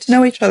 let's get to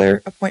know each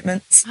other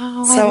appointments.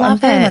 Oh, so I'm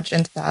very much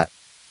into that.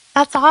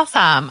 That's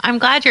awesome. I'm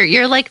glad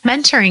you're like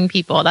mentoring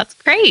people. That's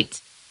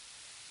great.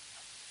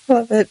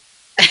 Love it.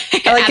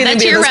 I like getting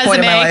to be at this point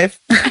in my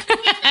life.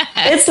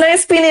 It's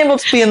nice being able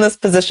to be in this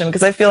position,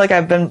 because I feel like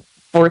I've been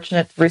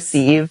fortunate to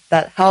receive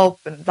that help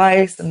and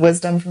advice and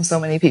wisdom from so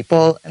many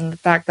people. And the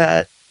fact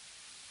that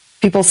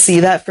people see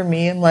that from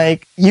me and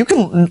like,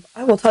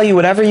 I will tell you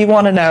whatever you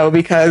want to know,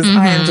 because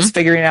I am just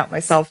figuring it out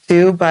myself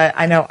too. But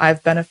I know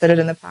I've benefited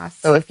in the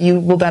past. So if you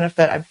will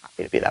benefit, I'm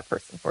happy to be that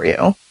person for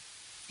you.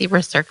 See,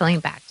 we're circling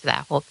back to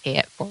that whole pay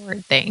it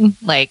forward thing,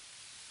 like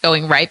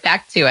going right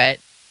back to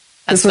it.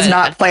 This was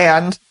not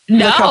planned.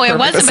 No, it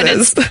wasn't, but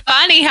it's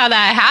funny how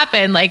that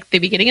happened. Like the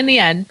beginning and the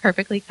end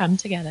perfectly come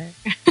together.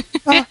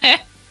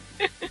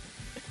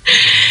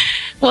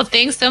 Well,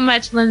 thanks so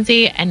much,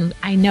 Lindsay. And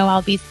I know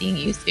I'll be seeing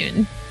you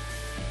soon.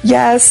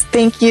 Yes,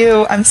 thank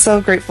you. I'm so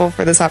grateful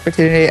for this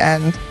opportunity.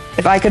 And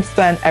if I could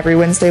spend every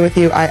Wednesday with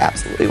you, I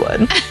absolutely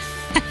would.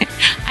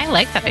 I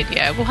like that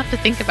idea. We'll have to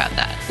think about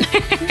that.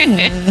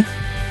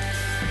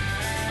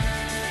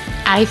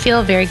 I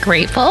feel very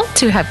grateful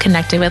to have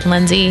connected with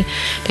Lindsay,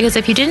 because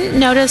if you didn't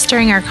notice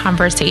during our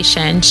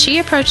conversation, she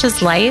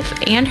approaches life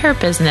and her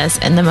business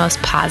in the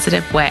most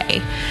positive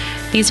way.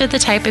 These are the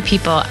type of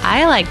people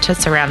I like to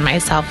surround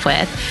myself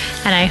with,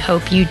 and I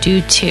hope you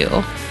do too.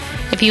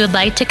 If you would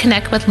like to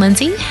connect with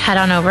Lindsay, head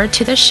on over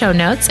to the show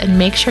notes and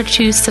make sure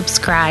to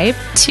subscribe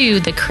to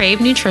the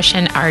Crave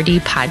Nutrition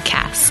RD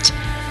podcast.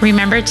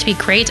 Remember to be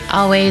great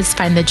always,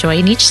 find the joy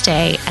in each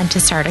day, and to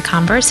start a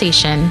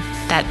conversation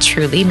that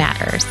truly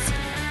matters.